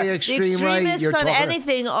you say extreme the right, extremists you're on talking-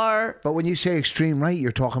 anything are. But when you say extreme right,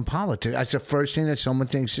 you're talking politics. That's the first thing that someone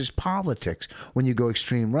thinks is politics when you go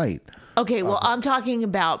extreme right. Okay, well, I'm talking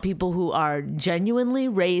about people who are genuinely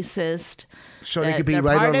racist. So they could be They're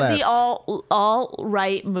right part or of left. the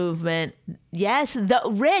alt-right movement. Yes,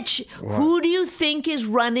 Rich, who do you think is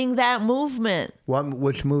running that movement?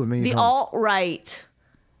 Which movement? The alt-right.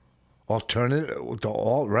 Alternative, the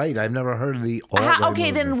alt-right. I've never heard of the alt-right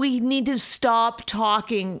Okay, then movement. we need to stop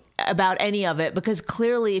talking about any of it because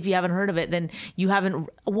clearly if you haven't heard of it, then you haven't.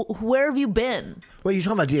 Where have you been? Well, you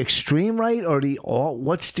talking about the extreme right or the alt?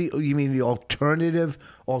 What's the? You mean the alternative?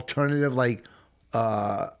 Alternative, like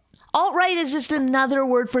Alt-right is just another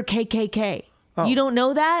word for KKK. You don't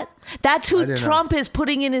know that? That's I who didn't know. Trump is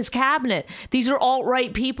putting in his cabinet. These are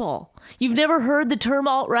alt-right people. You've never heard the term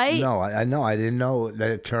alt-right? No, I know. I didn't know that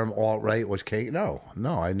the term alt-right was No,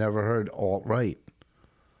 I never heard alt-right.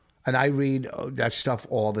 And I read that stuff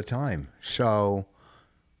all the time. So,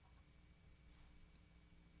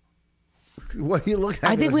 what are you looking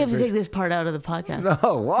at? I think we have to take this part out of the podcast.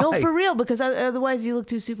 No, why? No, for real, because otherwise you look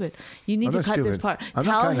too stupid. You need I'm to not cut this stupid. part. I'm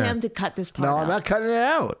not Tell cutting him it. to cut this part No, out. I'm not cutting it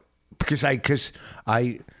out because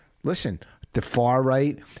I listen. The far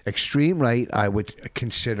right, extreme right, I would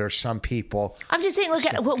consider some people. I'm just saying, look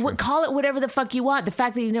at call it whatever the fuck you want. The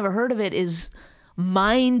fact that you've never heard of it is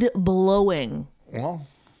mind-blowing. Well,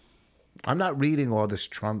 I'm not reading all this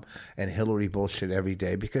Trump and Hillary bullshit every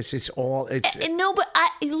day because it's all it's. No, but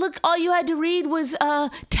look, all you had to read was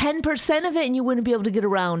 10% of it and you wouldn't be able to get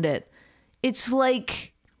around it. It's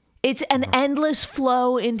like, it's an endless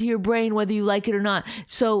flow into your brain, whether you like it or not.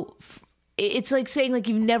 So it's like saying like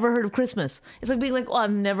you've never heard of Christmas. It's like being like, oh,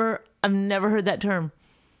 I've never heard that term.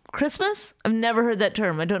 Christmas? I've never heard that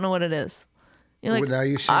term. I don't know what it is. You're like, Well, now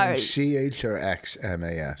you're all saying right, CH or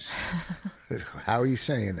XMAS. How are you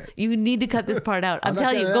saying it? you need to cut this part out. I'm not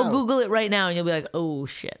telling you, cutting it go out. Google it right now and you'll be like, oh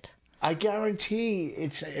shit. I guarantee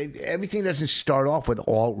everything doesn't start off with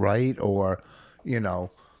alt right or, you know.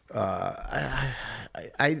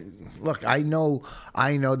 I look. I know.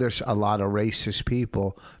 There's a lot of racist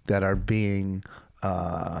people that are being.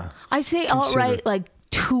 I say alt right like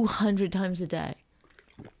 200 times a day.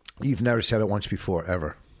 You've never said it once before,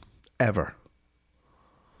 ever.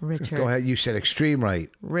 Richard. Go ahead. You said extreme right.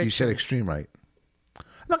 You Richard. said extreme right. I'm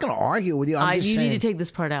not going to argue with you. I'm just you saying. need to take this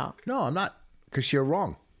part out. No, I'm not, because you're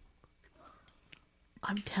wrong.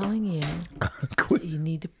 I'm telling you, Quit. you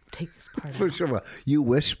need to take this part out. First of all, you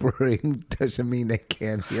whispering doesn't mean they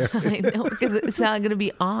can't hear. I know, because it's not going to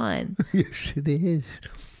be on. Yes, it is.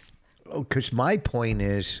 Because my point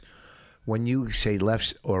is, when you say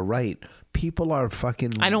left or right, people are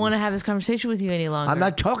fucking. I don't want to have this conversation with you any longer. I'm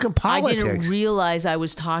not talking I politics. didn't realize I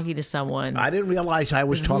was talking to someone. I didn't realize I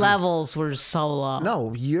was talking. Levels were so low.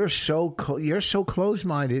 No, you're so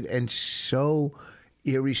close-minded and so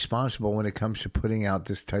irresponsible when it comes to putting out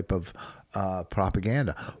this type of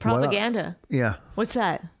propaganda. Propaganda? Yeah, What's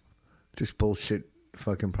that? just bullshit,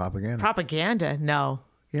 fucking propaganda. Propaganda? No,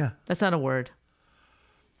 Yeah, that's not a word.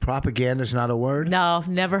 propaganda's not a word. No,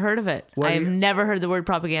 never heard of it. What I do have you- never heard the word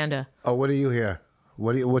propaganda. Oh, what do you hear?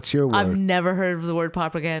 What's your word? I've never heard of the word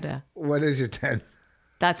propaganda. What is it then?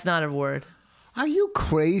 That's not a word. Are you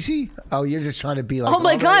crazy? Oh, you're just trying to be like. Oh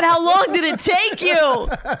my all God, right. how long did it take you?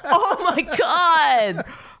 Oh my God.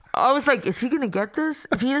 I was like, is he going to get this?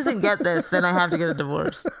 If he doesn't get this, then I have to get a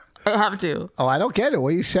divorce. I have to. Oh, I don't get it. What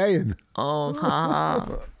are you saying? Oh,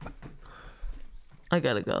 haha. I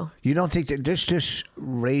gotta go. You don't think that there's just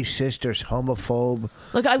racist, there's homophobe?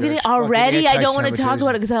 Look, I'm there's gonna fucking already. I don't want to talk anti-Semitism?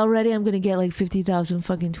 about it because already I'm gonna get like 50,000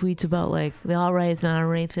 fucking tweets about like the alt right is not a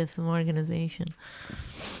racist organization.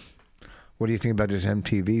 What do you think about this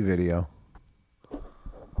MTV video?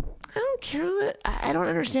 I don't care. I don't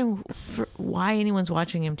understand why anyone's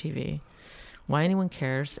watching MTV. Why anyone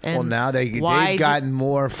cares? And Well, now they've gotten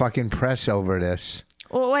more fucking press over this.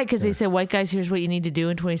 Well, why? Because they say, white guys, here's what you need to do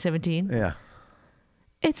in 2017. Yeah.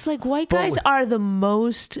 It's like white But- guys are the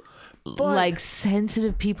most like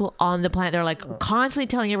sensitive people on the planet. They're like constantly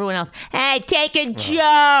telling everyone else, "Hey, take a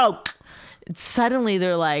joke." Suddenly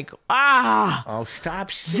they're like, Oh, stop.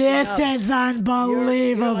 this is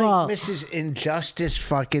unbelievable. You're like Mrs. Injustice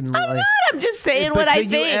fucking. I'm not. I'm just saying But what I did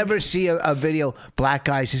think. you ever see a video, black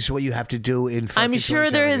guys, this is what you have to do in fucking I'm sure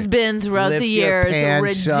there has 2017? been throughout Lift the your years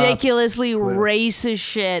pants up. ridiculously racist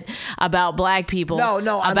shit about black people. No,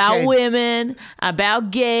 I'm about saying- women, about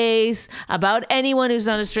gays, about anyone who's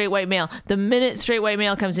not a straight white male. The minute straight white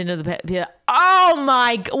male comes into oh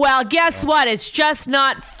my, well, guess what? It's just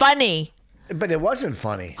not funny. But it wasn't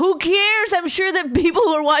funny. Who cares? I'm sure that people who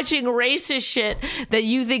are watching racist shit that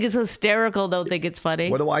you think is hysterical don't think it's funny.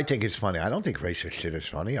 What do I think is funny? I don't think racist shit is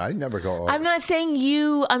funny. I never go. I'm not saying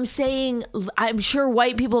you. I'm saying I'm sure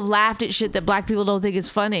white people have laughed at shit that black people don't think is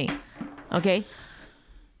funny. Okay?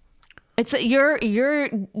 It's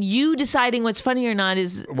you deciding what's funny or not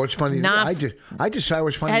is What's funny? Not, I decide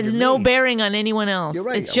what's funny. has to no me. bearing on anyone else. You're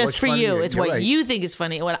right. It's just What's for funny you. to- It's you're what right. you think is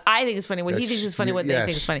funny, what I think is funny, what he thinks is funny, what they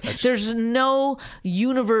think is funny. There's no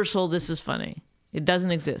universal. This is funny. It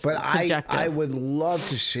doesn't exist. But it's subjective. I would love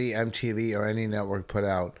to see MTV or any network put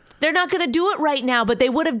out. They're not going to do it right now, but they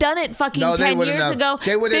would have done it fucking 10 years ago,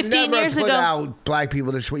 They would have 15 never years put ago. out black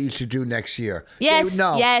people. That's what you should do next year. Yes,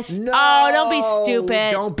 no, yes. No, Oh, don't be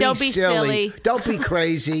stupid. Don't be silly. Don't be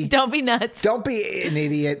crazy. Don't be nuts. Don't be an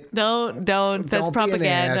idiot. Don't. That's Don't propaganda. Be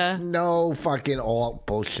an ass. No fucking alt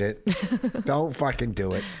bullshit. Don't fucking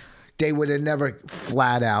do it. They would have never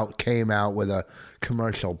flat out came out with a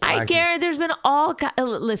commercial. I guarantee there's been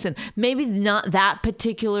listen, maybe not that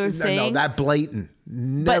particular thing. No, that blatant.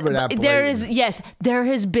 Never but that blatant. There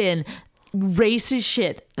has been racist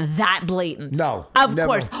shit that blatant. No, of never.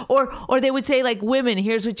 course. Or they would say like, women,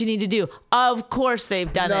 here's what you need to do. Of course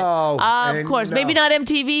they've done it. Of course. No. Maybe not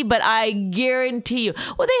MTV, but I guarantee you.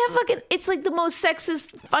 Well, they have fucking. It's like the most sexist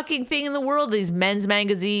fucking thing in the world. These men's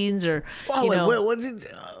magazines or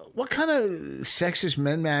what kind of sexist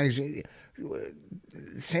men magazine?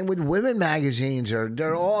 Same with women magazines, or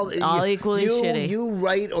they're all equally shitty. You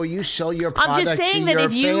write or you sell your product. I'm just saying to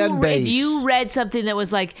that your fan base. if you read something that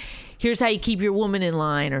was like, here's how you keep your woman in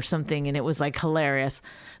line or something, and it was like hilarious,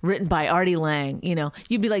 written by Artie Lang,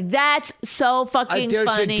 you'd be like, that's so fucking there's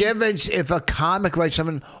funny. a difference if a comic writes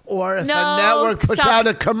something or if a network puts out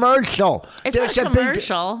a commercial. It's there's not a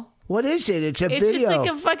commercial. What is it? It's a It's video. just like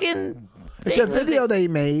a fucking. It's a video they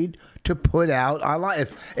made to put out online.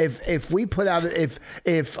 If we put out if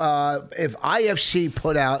IFC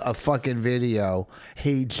put out a fucking video,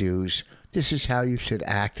 hey Jews, this is how you should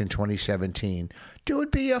act in 2017, it would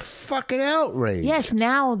be a fucking outrage. Yes,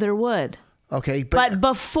 now there would. Okay, but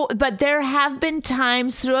there have been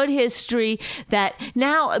times throughout history that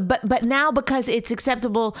now, but now because it's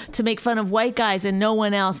acceptable to make fun of white guys and no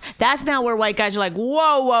one else, that's now where white guys are like,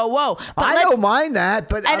 whoa, whoa, whoa. But I don't mind that,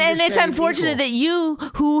 but and it's unfortunate that you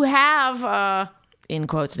who have in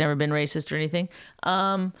quotes never been racist or anything,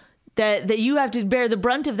 that you have to bear the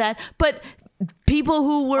brunt of that. But people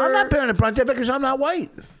who were I'm not bearing the brunt of it because I'm not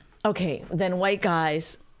white. Okay, then white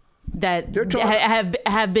guys that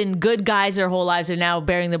have been good guys their whole lives are now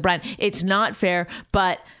bearing the brunt. It's not fair,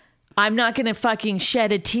 but I'm not going to fucking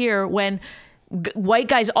shed a tear when white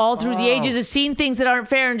guys all through the ages have seen things that aren't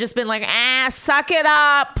fair and just been like, suck it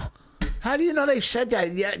up. How do you know they've said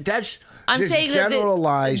that? Yeah, that's I'm just saying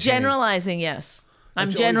generalizing. Generalizing, yes. I'm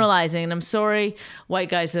generalizing, and I'm sorry, white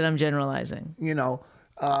guys, that I'm generalizing.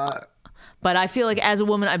 But I feel like as a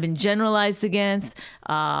woman, I've been generalized against.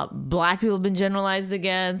 Black people have been generalized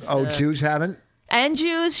against. Oh, Jews haven't? And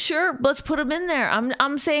Jews, sure. Let's put them in there.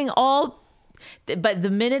 I'm saying all. But the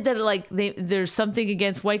minute that there's something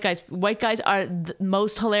against white guys are the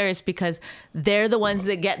most hilarious because they're the ones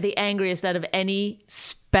that get the angriest out of any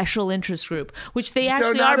special interest group, which they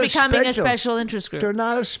actually are becoming a special interest group. They're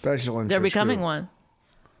not a special interest group. They're becoming one.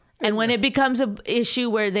 And when it becomes an issue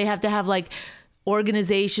where they have to have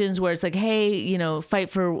organizations where it's like, hey, fight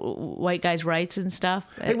for white guys' rights and stuff.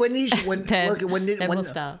 Hey, when these when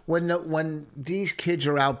these kids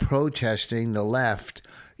are out protesting the left,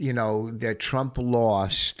 that Trump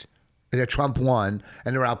lost, that Trump won,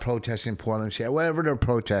 and they're out protesting Portland, whatever they're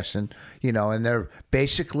protesting, and they're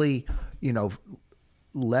basically,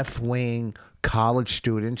 left wing college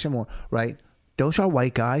students and more, right? Those are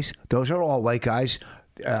white guys. Those are all white guys.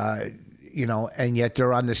 And yet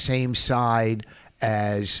they're on the same side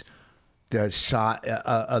as the side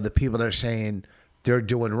of the people that are saying they're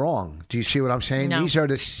doing wrong. Do you see what I'm saying? No. These are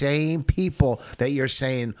the same people that you're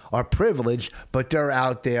saying are privileged, but they're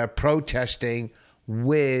out there protesting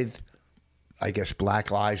with, I guess,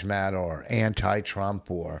 Black Lives Matter or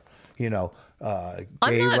anti-Trump or,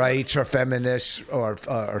 gay rights or feminists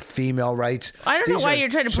or female rights. I don't know why you're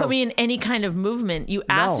trying to put me in any kind of movement. You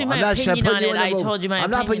asked me my opinion on it. I told you my opinion on it.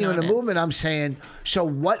 I'm not putting you in a movement. I'm saying, so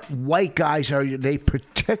what white guys are they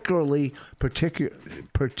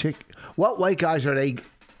what white guys are they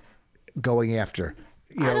going after?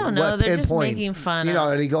 I don't know. They're just making fun of.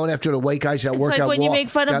 Are they going after the white guys that work at It's like when you make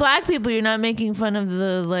fun of black people, you're not making fun of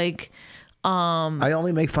the I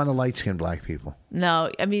only make fun of light-skinned black people. No,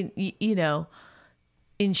 I mean,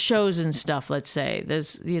 in shows and stuff, let's say,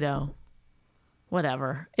 there's,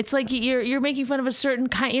 whatever. It's like you're making fun of a certain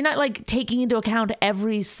kind. You're not taking into account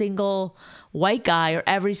every single white guy or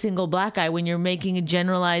every single black guy when you're making a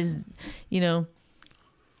generalized,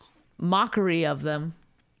 mockery of them.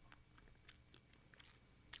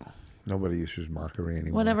 Nobody uses mockery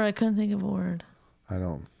anymore. Whatever, I couldn't think of a word. I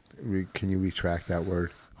don't. Can you retract that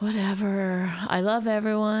word? Whatever. I love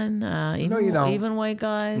everyone. Even, you don't. Even white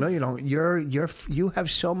guys. No, you don't. You have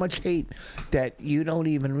so much hate that you don't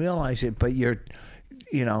even realize it. But you're,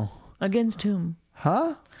 Against whom?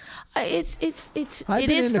 huh? It I've been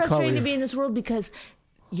is into frustrating Chloe. to be in this world because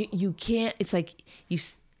you can't. It's like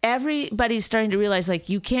everybody's starting to realize like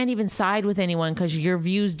you can't even side with anyone because your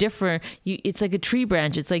view's different. It's like a tree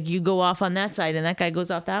branch. It's like you go off on that side and that guy goes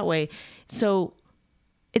off that way. So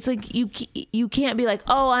it's like you can't be like,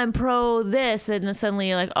 oh, I'm pro this, and then suddenly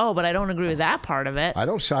you're like, oh, but I don't agree with that part of it. I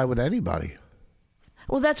don't side with anybody.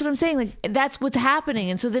 Well, that's what I'm saying. Like that's what's happening,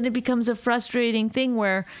 and so then it becomes a frustrating thing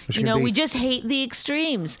where we just hate the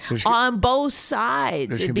extremes on both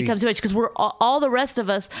sides. It becomes too much because we're all the rest of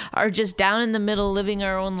us are just down in the middle, living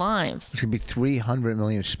our own lives. There should be 300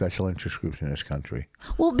 million special interest groups in this country.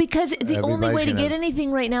 Well, because the only way to gonna- get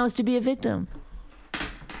anything right now is to be a victim.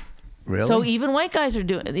 Really? So even white guys are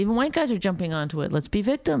jumping onto it. Let's be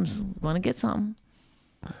victims. Want to get something?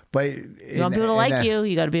 But You want people to like you,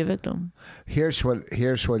 you got to be a victim. Here's what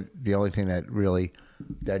the only thing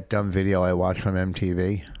that dumb video I watched from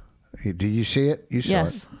MTV. Did you see it? You saw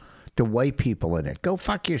Yes. it. The white people in it. Go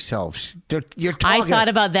fuck yourselves. You're talking. I thought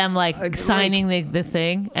about them like- signing the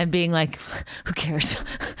thing and being like, who cares?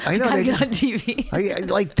 I know, Gotta they get just- on TV.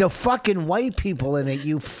 like the fucking white people in it.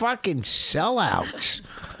 You fucking sellouts.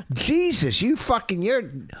 Jesus,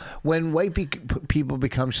 when white people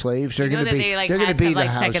become slaves, they're going to be they they're going to had be some, the like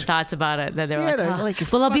house. second thoughts about it. That they were Yeah, like, they're oh.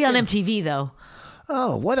 like, well, I'll be on fucking- MTV though.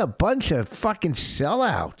 Oh, what a bunch of fucking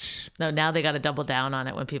sellouts. No, now they got to double down on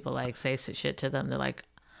it when people like say shit to them. They're like,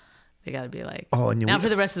 they got to be like, Oh, and now for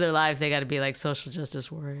the rest of their lives, they got to be like social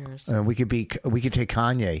justice warriors. we could take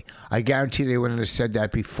Kanye. I guarantee they wouldn't have said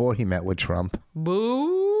that before he met with Trump.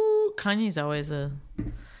 Boo! Kanye's always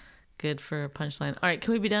good for a punchline. All right,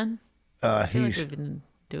 can we be done? I feel like we've been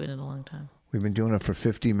doing it a long time. We've been doing it for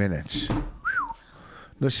 50 minutes.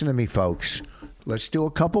 Listen to me, folks. Let's do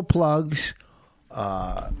a couple plugs.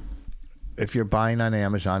 If you're buying on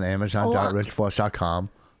Amazon, amazon.richvoss.com.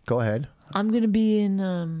 Go ahead. I'm gonna be in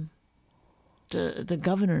the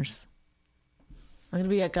Governors. I'm gonna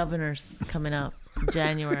be at Governors coming up in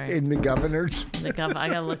January. In the Governors. I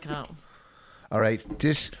gotta look up. All right.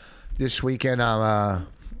 This weekend I'm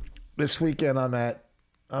at.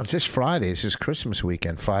 Oh, this Friday. This is Christmas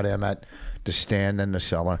weekend. Friday I'm at the Stand and the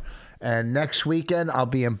Cellar, and next weekend I'll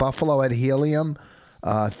be in Buffalo at Helium.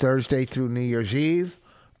 Thursday through New Year's Eve,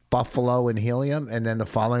 Buffalo and Helium, and then the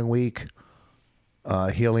following week,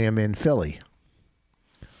 Helium in Philly.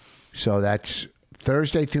 So that's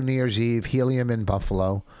Thursday through New Year's Eve, Helium in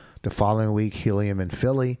Buffalo. The following week, Helium in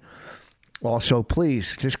Philly. Also,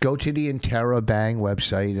 please just go to the Interrobang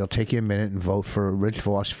website. It'll take you a minute and vote for Rich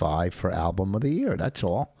Voss 5 for Album of the Year. That's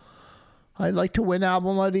all. I'd like to win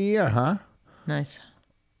Album of the Year, huh? Nice.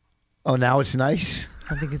 Oh, now it's nice?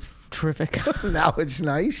 I think it's terrific. Now it's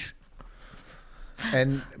nice?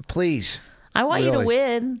 And please, I want you to really,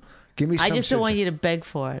 win. give me some I just don't want suggestions. you to beg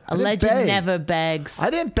for it. A didn't legend beg. never begs. I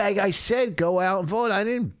didn't beg. I said go out and vote. I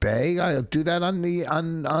didn't beg. I'll do that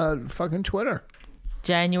on fucking Twitter.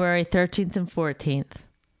 January 13th and 14th.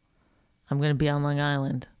 I'm going to be on Long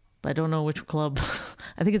Island. But I don't know which club.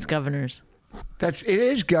 I think it's Governors. It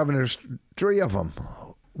is Governors, 3 of them.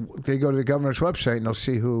 They go to the Governor's website and they'll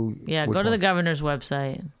see who. Yeah, which go to the one, Governor's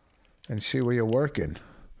website. and see where you're working.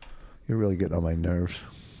 You're really getting on my nerves.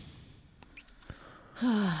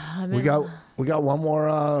 We got one more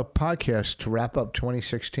podcast to wrap up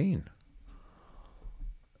 2016.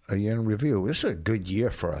 A year in review. This is a good year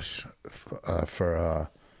for us for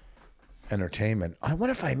entertainment. I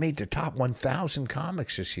wonder if I made the top 1,000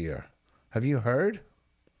 comics this year. Have you heard?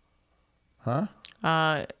 Huh?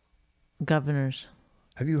 Governors.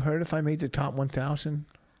 Have you heard if I made the top 1,000?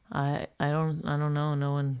 I don't know.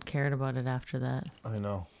 No one cared about it after that. I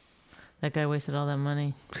know. That guy wasted all that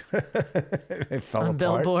money It fell on apart.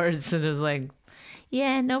 billboards. And it was like,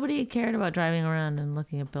 yeah, nobody cared about driving around and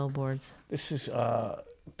looking at billboards. This has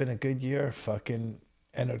been a good year, fucking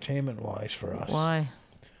entertainment-wise for us. Why?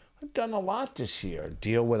 I've done a lot this year.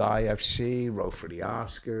 Deal with IFC, wrote for the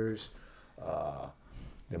Oscars,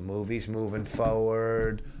 the movies moving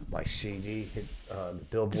forward. My CD hit the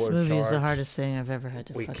Billboard This movie charts. is the hardest thing I've ever had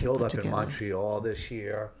to We fucking killed put up together. in Montreal this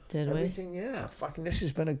year. Did we? Everything, yeah. Fucking, this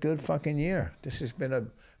has been a good fucking year. This has been a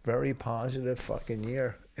very positive fucking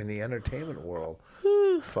year in the entertainment world.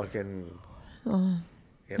 Fucking, you know.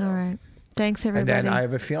 All right. Thanks, And everybody. then I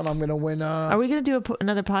have a feeling I'm going to win. Are we going to do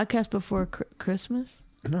another podcast before Christmas?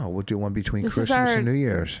 No, we'll do one between This is Christmas our- and New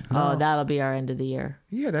Year's. Oh, No. that'll be our end of the year.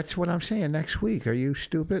 Yeah, that's what I'm saying. Next week. Are you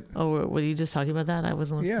stupid? Oh, were you just talking about that? I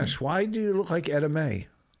wasn't listening. Yes. Why do you look like Etta May?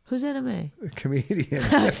 Who's Etta May? A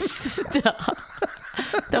comedian. Stop.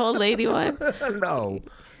 The old lady one? No.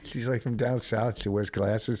 She's like from down south. She wears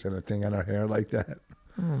glasses and a thing on her hair like that.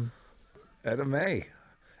 Etta May.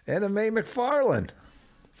 Etta May McFarlane.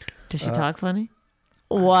 Does she talk funny?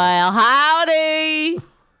 Well, howdy.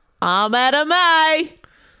 I'm Etta May.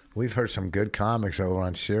 We've heard some good comics over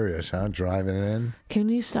on Sirius, huh? Driving in. Can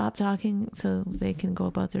you stop talking so they can go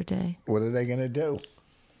about their day? What are they going to do?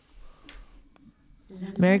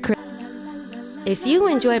 Merry Christmas. If you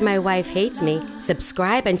enjoyed My Wife Hates Me,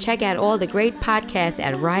 subscribe and check out all the great podcasts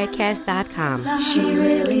at riotcast.com. She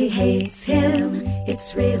really hates him,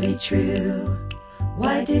 it's really true.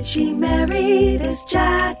 Why did she marry this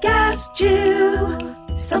jackass Jew?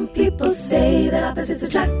 Some people say that opposites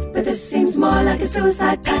attract, but this seems more like a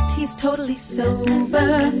suicide pact. He's totally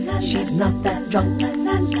sober, she's not that drunk.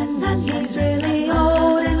 He's really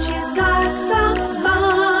old and she's got some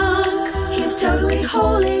spunk. He's totally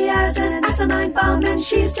holy as an asinine bomb, and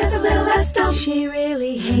she's just a little less dumb. She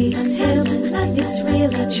really hates him, it's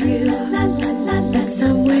really true. But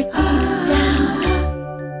somewhere deep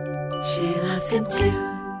down, she loves him too.